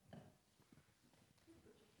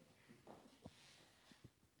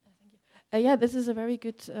 Yeah, this is a very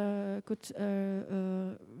good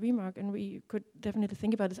remark, and we could definitely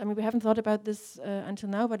think about this. I mean, we haven't thought about this until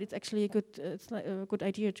now, but it's actually a good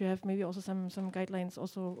idea to have maybe also some guidelines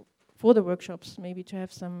also for the workshops. Maybe to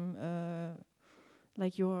have some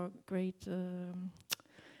like your great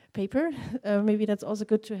paper. Maybe that's also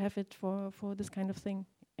good to have it for this kind of thing.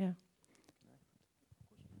 Yeah.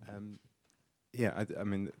 Yeah, I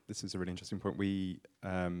mean, this is a really interesting point. We,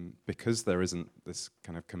 because there isn't this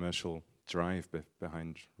kind of commercial drive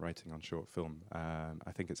behind writing on short film,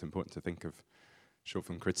 I think it's important to think of short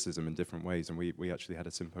film criticism in different ways. And we actually had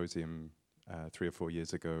a symposium 3 or 4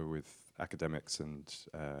 years ago with academics and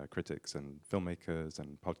critics and filmmakers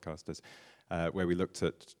and podcasters, where we looked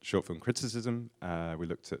at short film criticism, we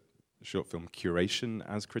looked at short film curation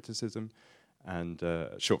as criticism, and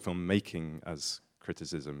short film making as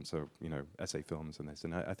criticism, so, you know, essay films and this.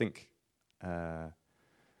 And I think, yeah,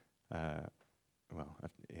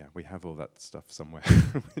 we have all that stuff somewhere,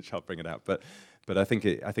 which I'll bring it out. But I think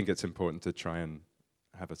it's important to try and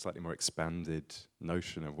have a slightly more expanded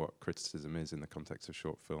notion of what criticism is in the context of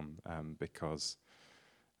short film, because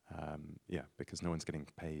no one's getting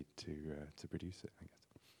paid to produce it, I guess.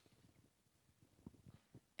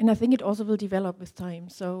 And I think it also will develop with time.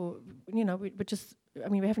 So, you know, we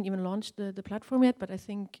haven't even launched the platform yet, but I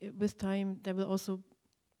think with time we will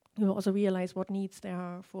also realize what needs there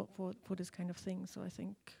are for this kind of thing. So I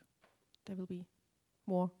think there will be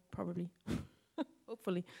more, probably,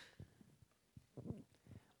 hopefully.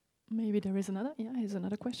 Maybe there is another. Yeah, here's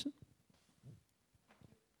another question.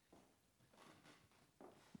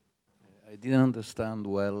 I didn't understand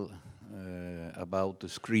well about the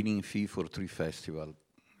screening fee for 3 festivals.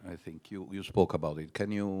 I think you spoke about it.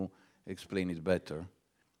 Can you explain it better?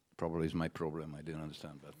 Probably is my problem. I didn't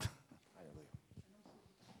understand that.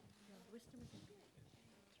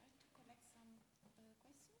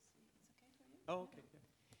 Oh, okay.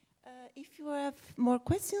 If you have more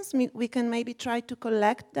questions, we can maybe try to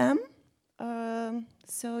collect them,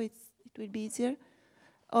 so it will be easier.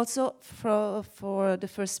 Also for the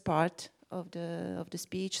first part of the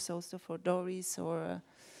speech, so also for Doris or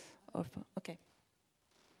okay.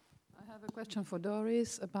 I have a question for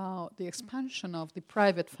Doris about the expansion of the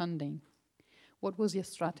private funding. What was your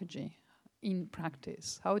strategy in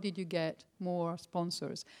practice? How did you get more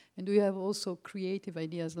sponsors? And do you have also creative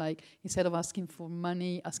ideas, like instead of asking for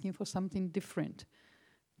money, asking for something different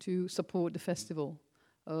to support the festival?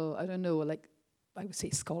 I don't know, like I would say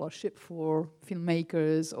scholarship for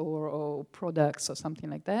filmmakers or products or something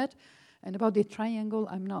like that. And about the triangle,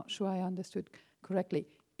 I'm not sure I understood correctly.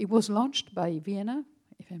 It was launched by Vienna,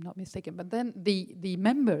 if I'm not mistaken, but then the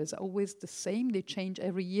members are always the same. They change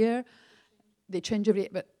every year. They change every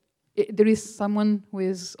year, but there is someone who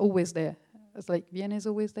is always there. It's like Vienna is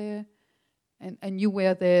always there, and you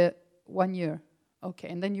were there 1 year. Okay,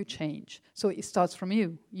 and then you change. So it starts from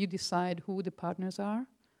you. You decide who the partners are,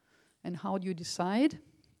 and how do you decide.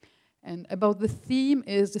 And about the theme,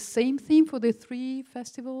 is the same theme for the 3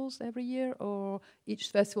 festivals every year, or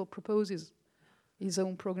each festival proposes his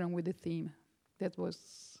own program with the theme? That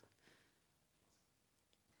was...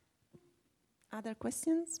 Other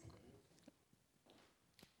questions?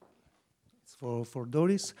 For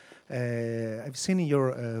Doris, I've seen in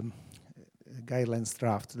your guidelines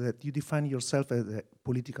draft that you define yourself as a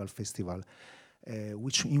political festival.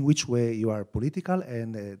 In which way you are political,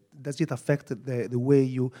 and does it affect the way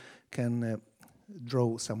you can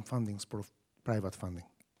draw some fundings for private funding?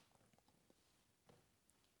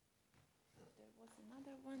 There was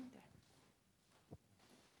another one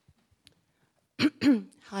there.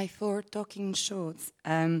 Hi, for Talking Shorts.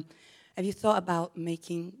 Have you thought about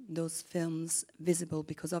making those films visible?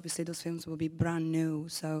 Because obviously those films will be brand new.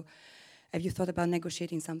 So have you thought about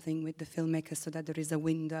negotiating something with the filmmakers so that there is a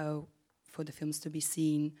window for the films to be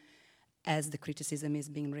seen as the criticism is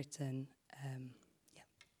being written? Yeah.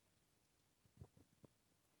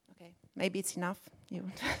 Okay. maybe it's enough.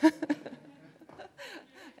 You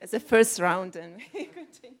as a first round, and we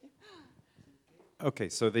continue. Okay,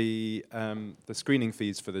 so the screening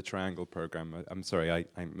fees for the Triangle program. I'm sorry, I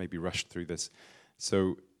maybe rushed through this.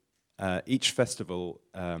 So each festival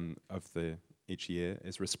of each year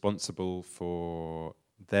is responsible for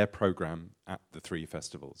their program at the 3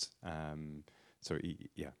 festivals. So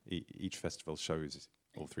each festival shows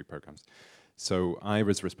all 3 programs. So I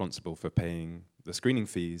was responsible for paying the screening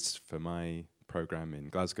fees for my program in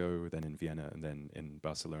Glasgow, then in Vienna, and then in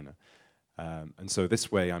Barcelona. And so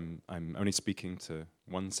this way I'm only speaking to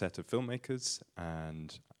one set of filmmakers,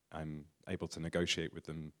 and I'm able to negotiate with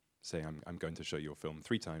them, say I'm going to show your film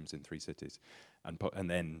 3 times in 3 cities. And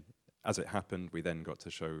then, as it happened, we then got to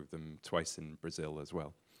show them twice in Brazil as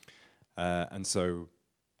well. And so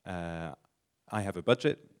I have a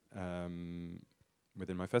budget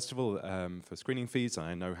within my festival for screening fees.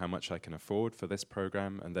 I know how much I can afford for this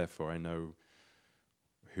program, and therefore I know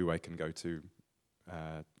who I can go to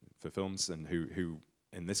for films, and who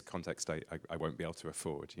in this context I won't be able to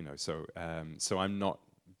afford, you know. So so I'm not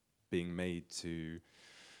being made to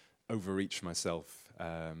overreach myself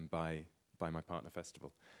by my partner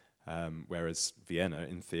festival, whereas Vienna,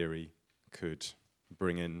 in theory, could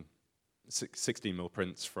bring in 16mm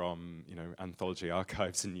prints from, you know, Anthology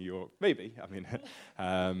Archives in New York, maybe. I mean,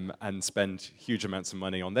 and spend huge amounts of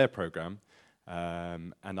money on their program,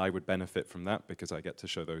 and I would benefit from that because I get to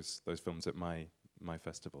show those films at my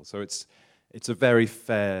festival. So it's a very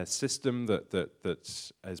fair system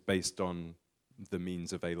that is based on the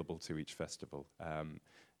means available to each festival.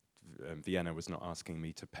 Vienna was not asking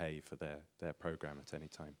me to pay for their program at any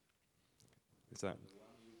time. Is that?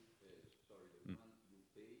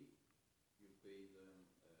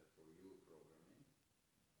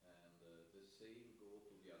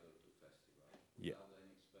 Yeah.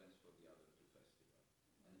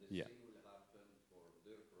 Yeah.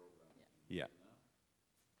 Yeah.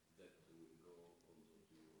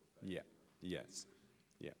 Yeah. Yes.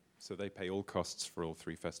 Yeah. So they pay all costs for all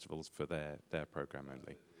 3 festivals for their program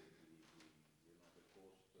only.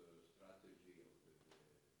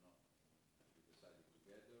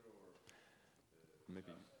 Maybe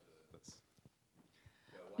that's.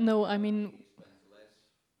 No, I mean.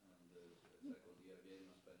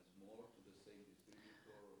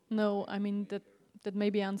 No, I mean that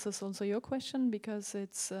maybe answers also your question, because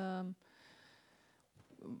it's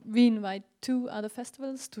we invite 2 other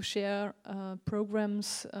festivals to share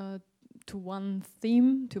programs to one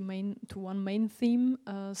theme, to one main theme.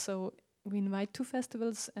 So we invite 2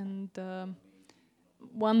 festivals and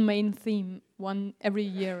one main theme, one every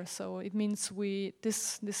year. So it means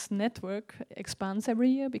this network expands every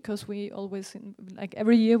year, because we always like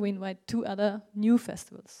every year we invite 2 other new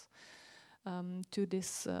festivals to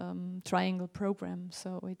this Triangle program.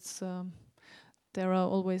 So it's there are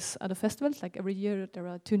always other festivals. Like every year there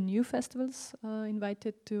are 2 new festivals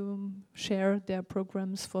invited to share their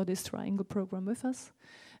programs for this Triangle program with us.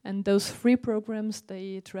 And those 3 programs,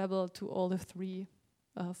 they travel to all the 3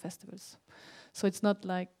 festivals. So it's not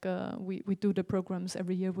like we do the programs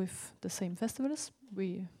every year with the same festivals.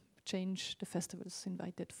 We change the festivals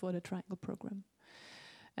invited for the Triangle program.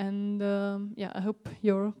 And yeah, I hope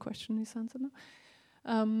your question is answered now.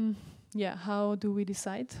 Yeah, how do we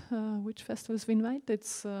decide which festivals we invite?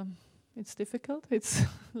 It's difficult. It's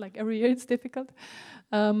like every year it's difficult.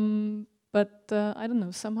 But I don't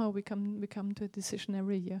know. Somehow we come to a decision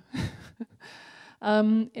every year.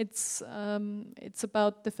 It's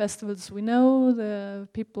about the festivals we know, the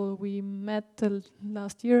people we met the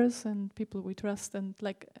last years, and people we trust, and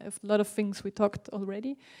like a lot of things we talked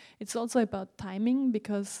already. It's also about timing,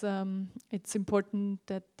 because it's important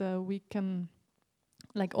that we can,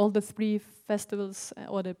 like all the 3 festivals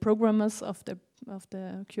or the programmers of the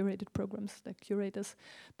curated programs, the curators,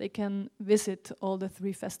 they can visit all the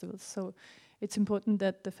 3 festivals. So it's important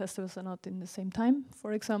that the festivals are not in the same time,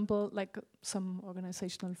 for example, like some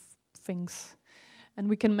organizational things. And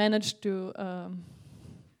we can manage to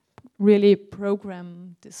really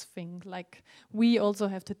program this thing. Like we also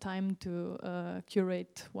have the time to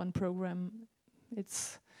curate one program.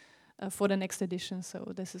 It's for the next edition,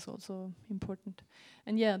 so this is also important.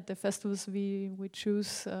 And yeah, the festivals we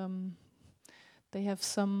choose, they have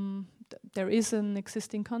some, there is an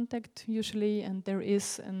existing contact usually, and there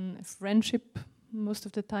is a friendship most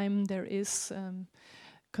of the time. There is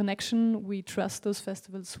connection. We trust those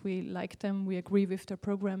festivals. We like them. We agree with their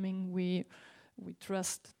programming. We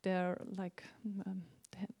trust their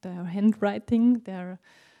their handwriting, their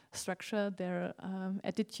structure, their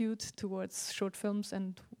attitude towards short films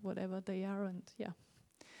and whatever they are. And yeah.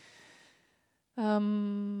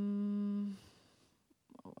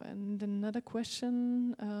 And another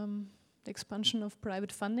question, the expansion of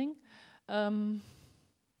private funding.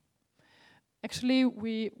 Actually,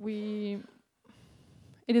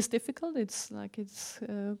 it is difficult. It's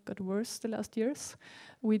got worse the last years.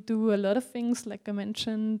 We do a lot of things, like I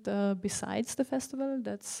mentioned, besides the festival.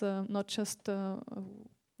 That's not just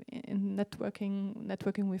in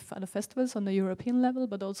networking with other festivals on the European level,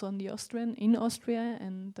 but also on the in Austria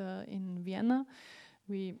and in Vienna.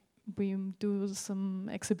 We do some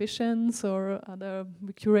exhibitions or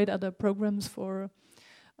we curate other programs for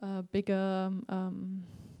bigger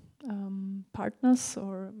partners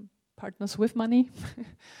or partners with money.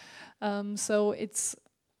 So it's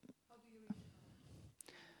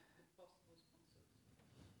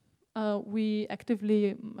we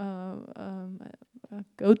actively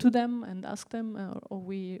go to them and ask them, or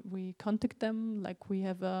we contact them. Like we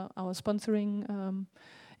have our sponsoring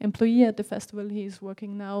employee at the festival. He's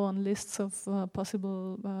working now on lists of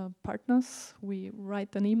possible partners. We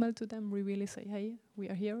write an email to them. We really say, hey, we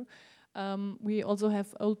are here. We also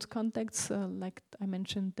have old contacts, like I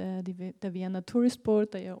mentioned, the Vienna Tourist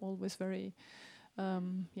Board. They are always very,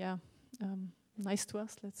 nice to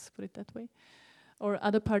us. Let's put it that way. Or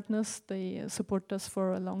other partners, they support us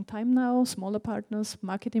for a long time now. Smaller partners,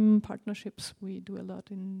 marketing partnerships. We do a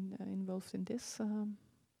lot involved in this.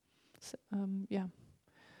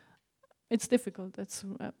 It's difficult.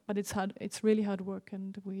 But it's hard. It's really hard work,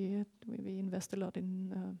 and we invest a lot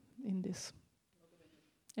in this.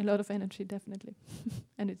 A lot of energy, definitely.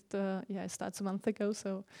 And it starts a month ago,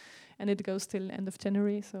 and it goes till end of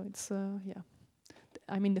January. So it's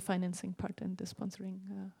I mean the financing part and the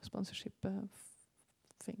sponsorship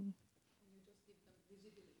thing.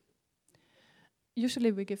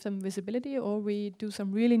 Usually we give them visibility, or we do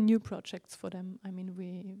some really new projects for them. I mean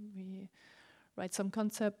we write some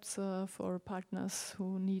concepts for partners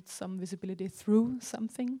who need some visibility through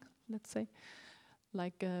something, let's say.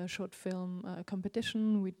 Like a short film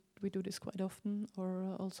competition, we do this quite often,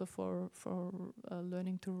 or also for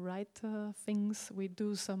learning to write things. We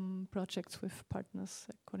do some projects with partners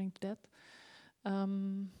according to that.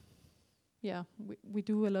 We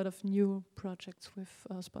do a lot of new projects with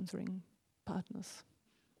sponsoring partners,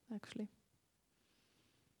 actually.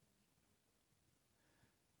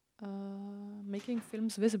 Making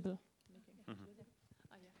films visible.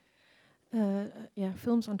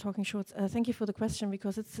 Films on talking shorts. Thank you for the question,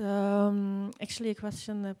 because it's actually a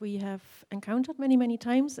question that we have encountered many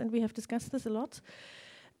times, and we have discussed this a lot.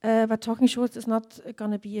 But talking shorts is not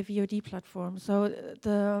going to be a VOD platform. So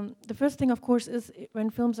the first thing, of course, is when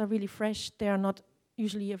films are really fresh, they are not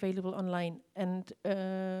usually available online, and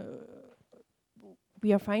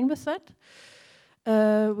we are fine with that.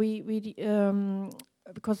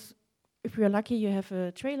 Because if we are lucky, you have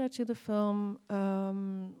a trailer to the film.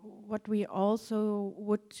 What we also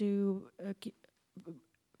would do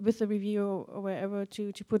with the review or wherever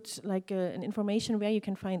to put like an information where you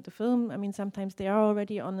can find the film. I mean, sometimes they are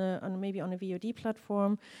already maybe on a VOD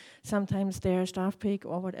platform. Sometimes they're staff pick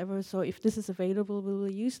or whatever. So if this is available, we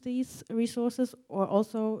will use these resources. Or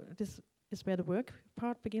also, this is where the work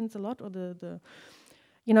part begins a lot. Or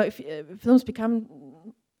if films become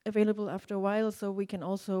available after a while, so we can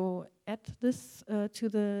also add this to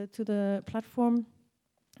the platform.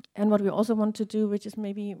 And what we also want to do, which is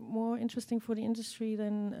maybe more interesting for the industry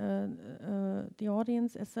than the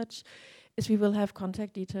audience as such, is we will have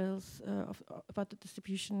contact details about the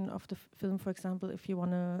distribution of the film, for example, if you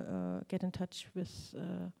want to get in touch with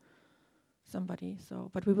somebody. So,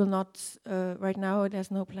 but we will not, right now there's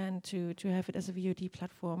no plan to have it as a VOD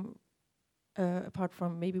platform, apart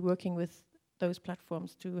from maybe working with those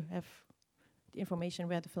platforms to have the information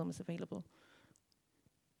where the film is available.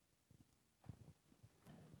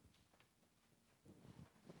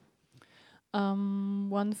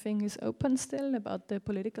 One thing is open still about the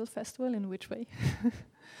political festival. In which way?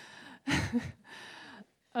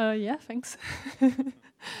 Thanks.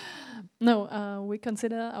 No, we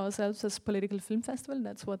consider ourselves as political film festival.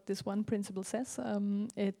 That's what this one principle says.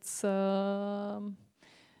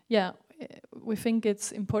 We think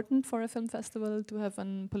it's important for a film festival to have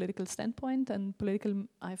a political standpoint, and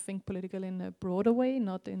I think political in a broader way,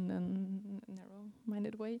 not in a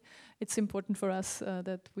narrow-minded way. It's important for us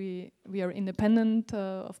that we are independent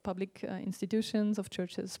of public institutions, of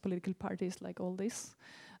churches, political parties, like all this.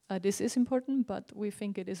 This is important, but we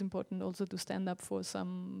think it is important also to stand up for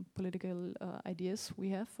some political ideas we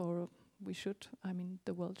have, or we should. I mean,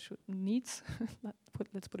 the world needs.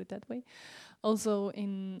 Let's put it that way. Also,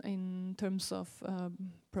 in terms of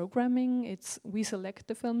programming, we select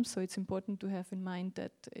the films, so it's important to have in mind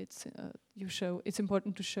that it's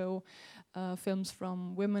important to show films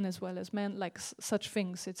from women as well as men, like such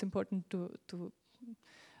things. It's important to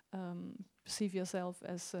perceive yourself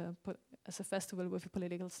as a festival with a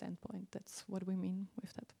political standpoint. That's what we mean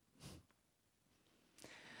with that.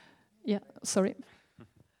 Yeah, sorry.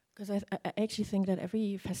 Because I actually think that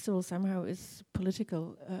every festival somehow is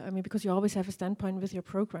political. I mean, because you always have a standpoint with your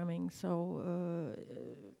programming. So,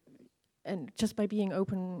 and just by being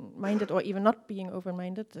open-minded, or even not being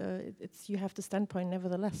open-minded, you have the standpoint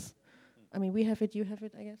nevertheless. I mean, we have it, you have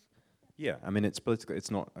it, I guess. Yeah, I mean, it's political.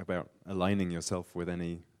 It's not about aligning yourself with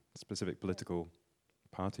any specific political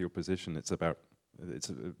party or position. It's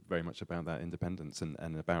very much about that independence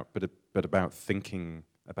and about thinking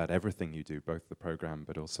about everything you do, both the program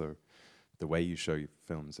but also the way you show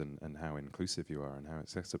films and how inclusive you are and how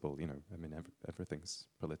accessible. You know, I mean, everything's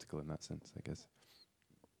political in that sense, I guess.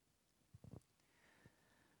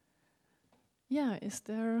 Yeah, is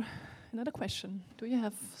there another question? Do you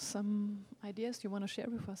have some ideas you want to share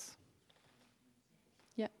with us?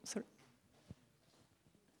 Yeah, sorry.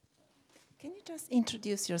 Can you just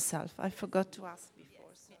introduce yourself? I forgot to ask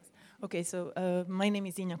before. Yes. Okay, so my name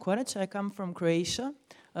is Inja Korać. I come from Croatia,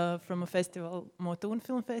 from a festival, Motown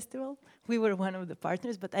Film Festival. We were one of the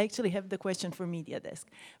partners, but I actually have the question for Media Desk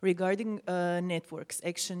regarding networks,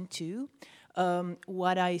 Action 2.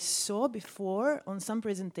 What I saw before on some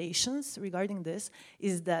presentations regarding this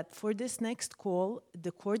is that for this next call,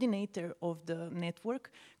 the coordinator of the network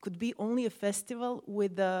could be only a festival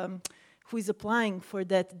with who is applying for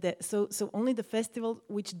that. So only the festival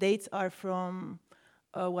which dates are from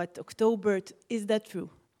October. Is that true?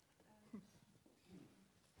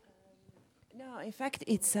 No, in fact,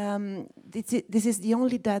 it's this is the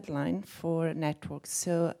only deadline for networks.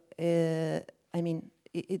 So I mean,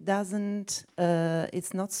 it doesn't.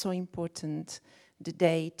 It's not so important the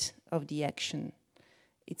date of the action.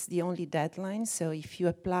 It's the only deadline. So if you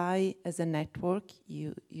apply as a network,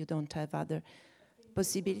 you don't have other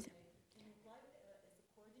possibilities.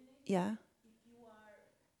 Yeah.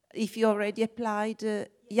 If you already applied,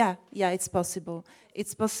 yeah, it's possible.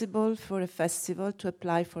 It's possible for a festival to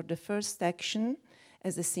apply for the first action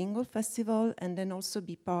as a single festival and then also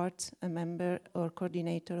be a member or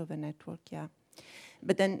coordinator of a network, yeah.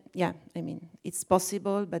 But then, yeah, I mean, it's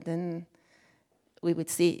possible, but then we would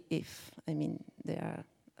see if, I mean,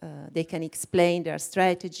 they can explain their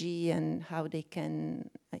strategy and how they can,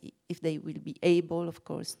 if they will be able, of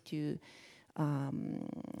course, to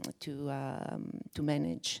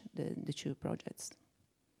manage the two projects.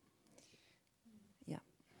 Yeah.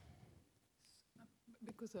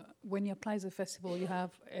 Because when you apply as a festival, you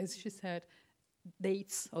have, as she said,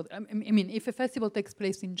 dates. I mean, if a festival takes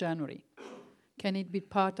place in January, can it be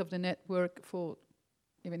part of the network for,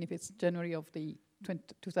 even if it's January of the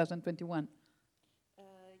 2021?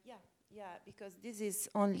 Yeah, because this is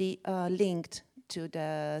only linked to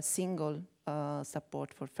the single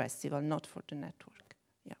support for festival, not for the network.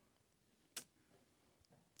 Yeah.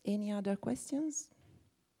 Any other questions?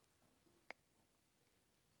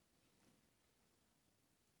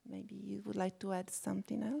 Maybe you would like to add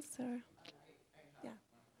something else, or yeah.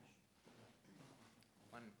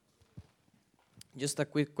 Just a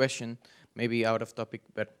quick question, maybe out of topic,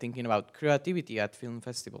 but thinking about creativity at film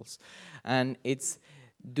festivals, and it's,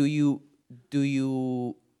 do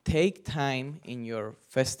you take time in your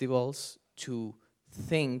festivals to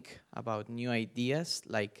think about new ideas?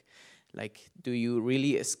 Like do you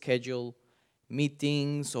really schedule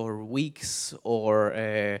meetings or weeks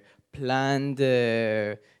or planned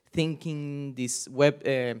thinking this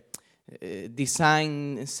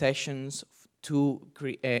design sessions to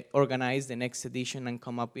organize the next edition and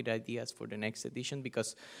come up with ideas for the next edition?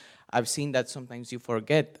 Because I've seen that sometimes you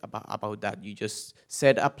forget about that. You just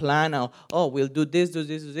set a plan, oh, we'll do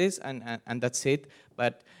this, and that's it.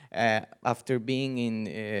 But after being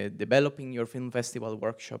in developing your film festival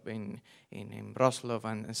workshop in Wrocław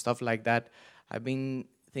and stuff like that, I've been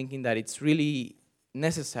thinking that it's really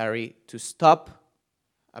necessary to stop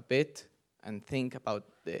a bit and think about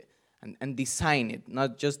and design it,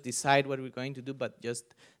 not just decide what we're going to do, but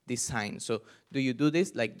just design. So do you do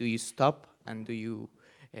this? Like, do you stop and do you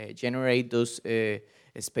generate those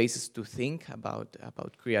spaces to think about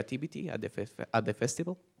creativity at the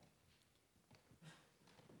festival?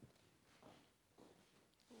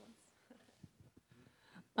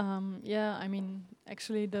 Yeah, I mean,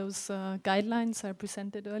 actually those guidelines I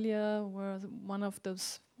presented earlier were one of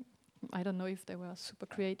those I don't know if they were super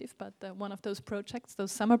creative, but one of those projects,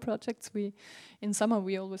 those summer projects, in summer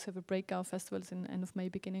we always have a break. Our festivals in end of May,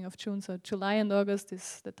 beginning of June. So July and August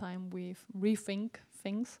is the time we rethink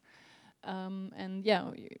things. And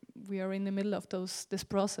yeah, we are in the middle of this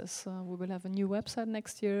process. We will have a new website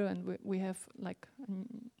next year, and we have like a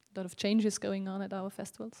lot of changes going on at our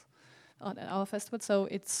festivals. So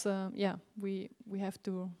it's we have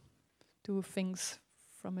to do things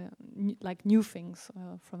from new things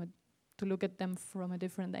to look at them from a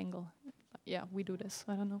different angle. Yeah, we do this.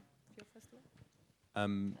 I don't know. Your festival?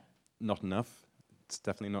 Not enough. It's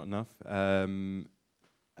definitely not enough. I mean,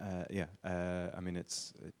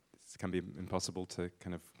 it can be impossible to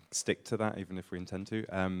kind of stick to that, even if we intend to.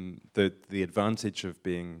 The advantage of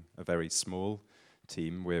being a very small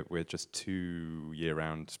team, we're just 2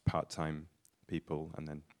 year-round part-time people, and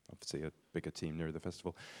then obviously a bigger team near the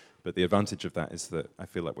festival. But the advantage of that is that I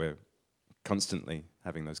feel like we're constantly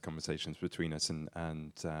having those conversations between us,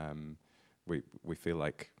 and we feel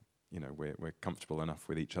like, you know, we're comfortable enough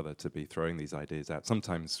with each other to be throwing these ideas out.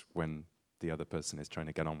 Sometimes when the other person is trying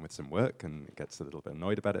to get on with some work and gets a little bit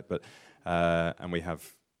annoyed about it, but and we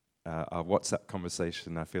have our WhatsApp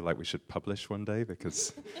conversation. I feel like we should publish one day,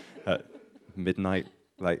 because at midnight,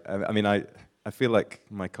 like I mean, I feel like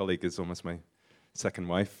my colleague is almost my second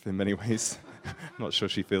wife in many ways. Not sure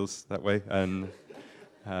she feels that way, and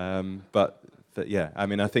but yeah, I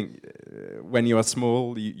mean, I think when you are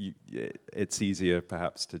small, it's easier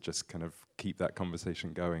perhaps to just kind of keep that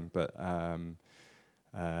conversation going. But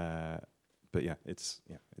yeah, it's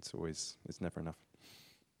never enough.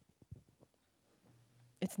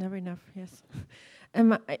 It's never enough. Yes.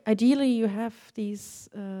 Ideally, you have these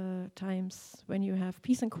times when you have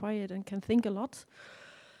peace and quiet and can think a lot.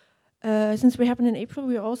 Since we happen in April,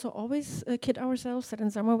 we also always kid ourselves that in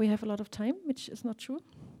summer we have a lot of time, which is not true.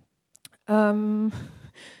 I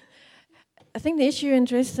think the issue in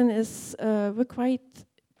Dresden is we're quite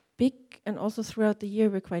big, and also throughout the year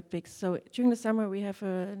we're quite big. So during the summer we have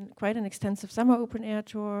quite an extensive summer open air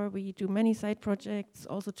tour. We do many side projects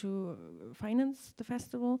also to finance the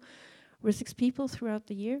festival. We're 6 people throughout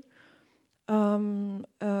the year.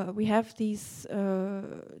 We have these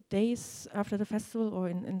days after the festival or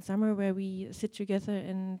in summer where we sit together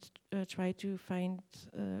and try to find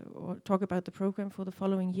or talk about the program for the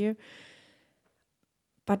following year.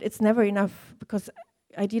 But it's never enough, because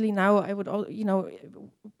ideally now I would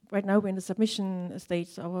right now we're in the submission stage,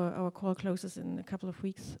 so our call closes in a couple of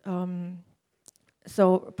weeks.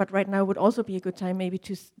 But right now would also be a good time maybe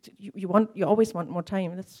you always want more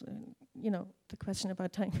time. That's the question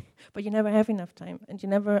about time. But you never have enough time, and you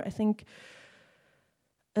never, I think,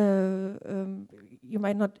 you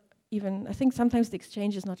might not even, I think sometimes the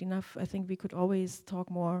exchange is not enough. I think we could always talk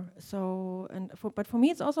more. But for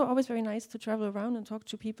me it's also always very nice to travel around and talk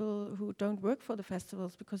to people who don't work for the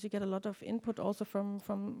festivals, because you get a lot of input also from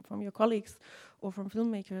your colleagues or from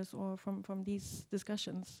filmmakers or from these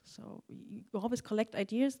discussions. So you always collect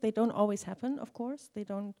ideas. They don't always happen, of course. They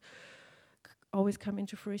don't always come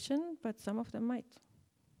into fruition, but some of them might.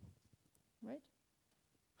 Right?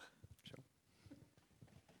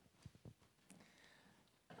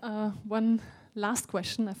 One last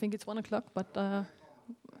question. I think it's 1 o'clock, but I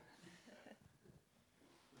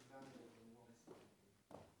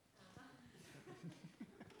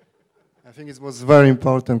think it was a very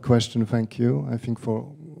important question. Thank you. I think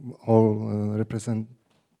for all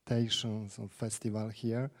representations of festival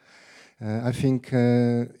here. I think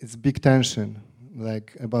it's big tension,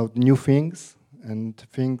 like about new things and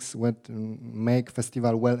things that make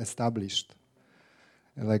festival well established.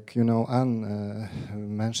 Like, Anne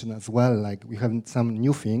mentioned as well, like we have some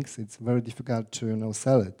new things. It's very difficult to,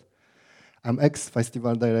 sell it. I'm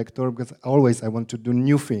ex-festival director because always I want to do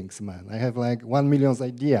new things, man. I have like 1 million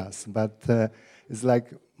ideas, but it's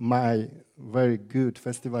like my very good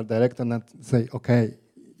festival director not say, okay,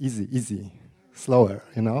 easy, slower,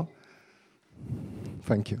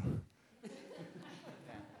 Thank you.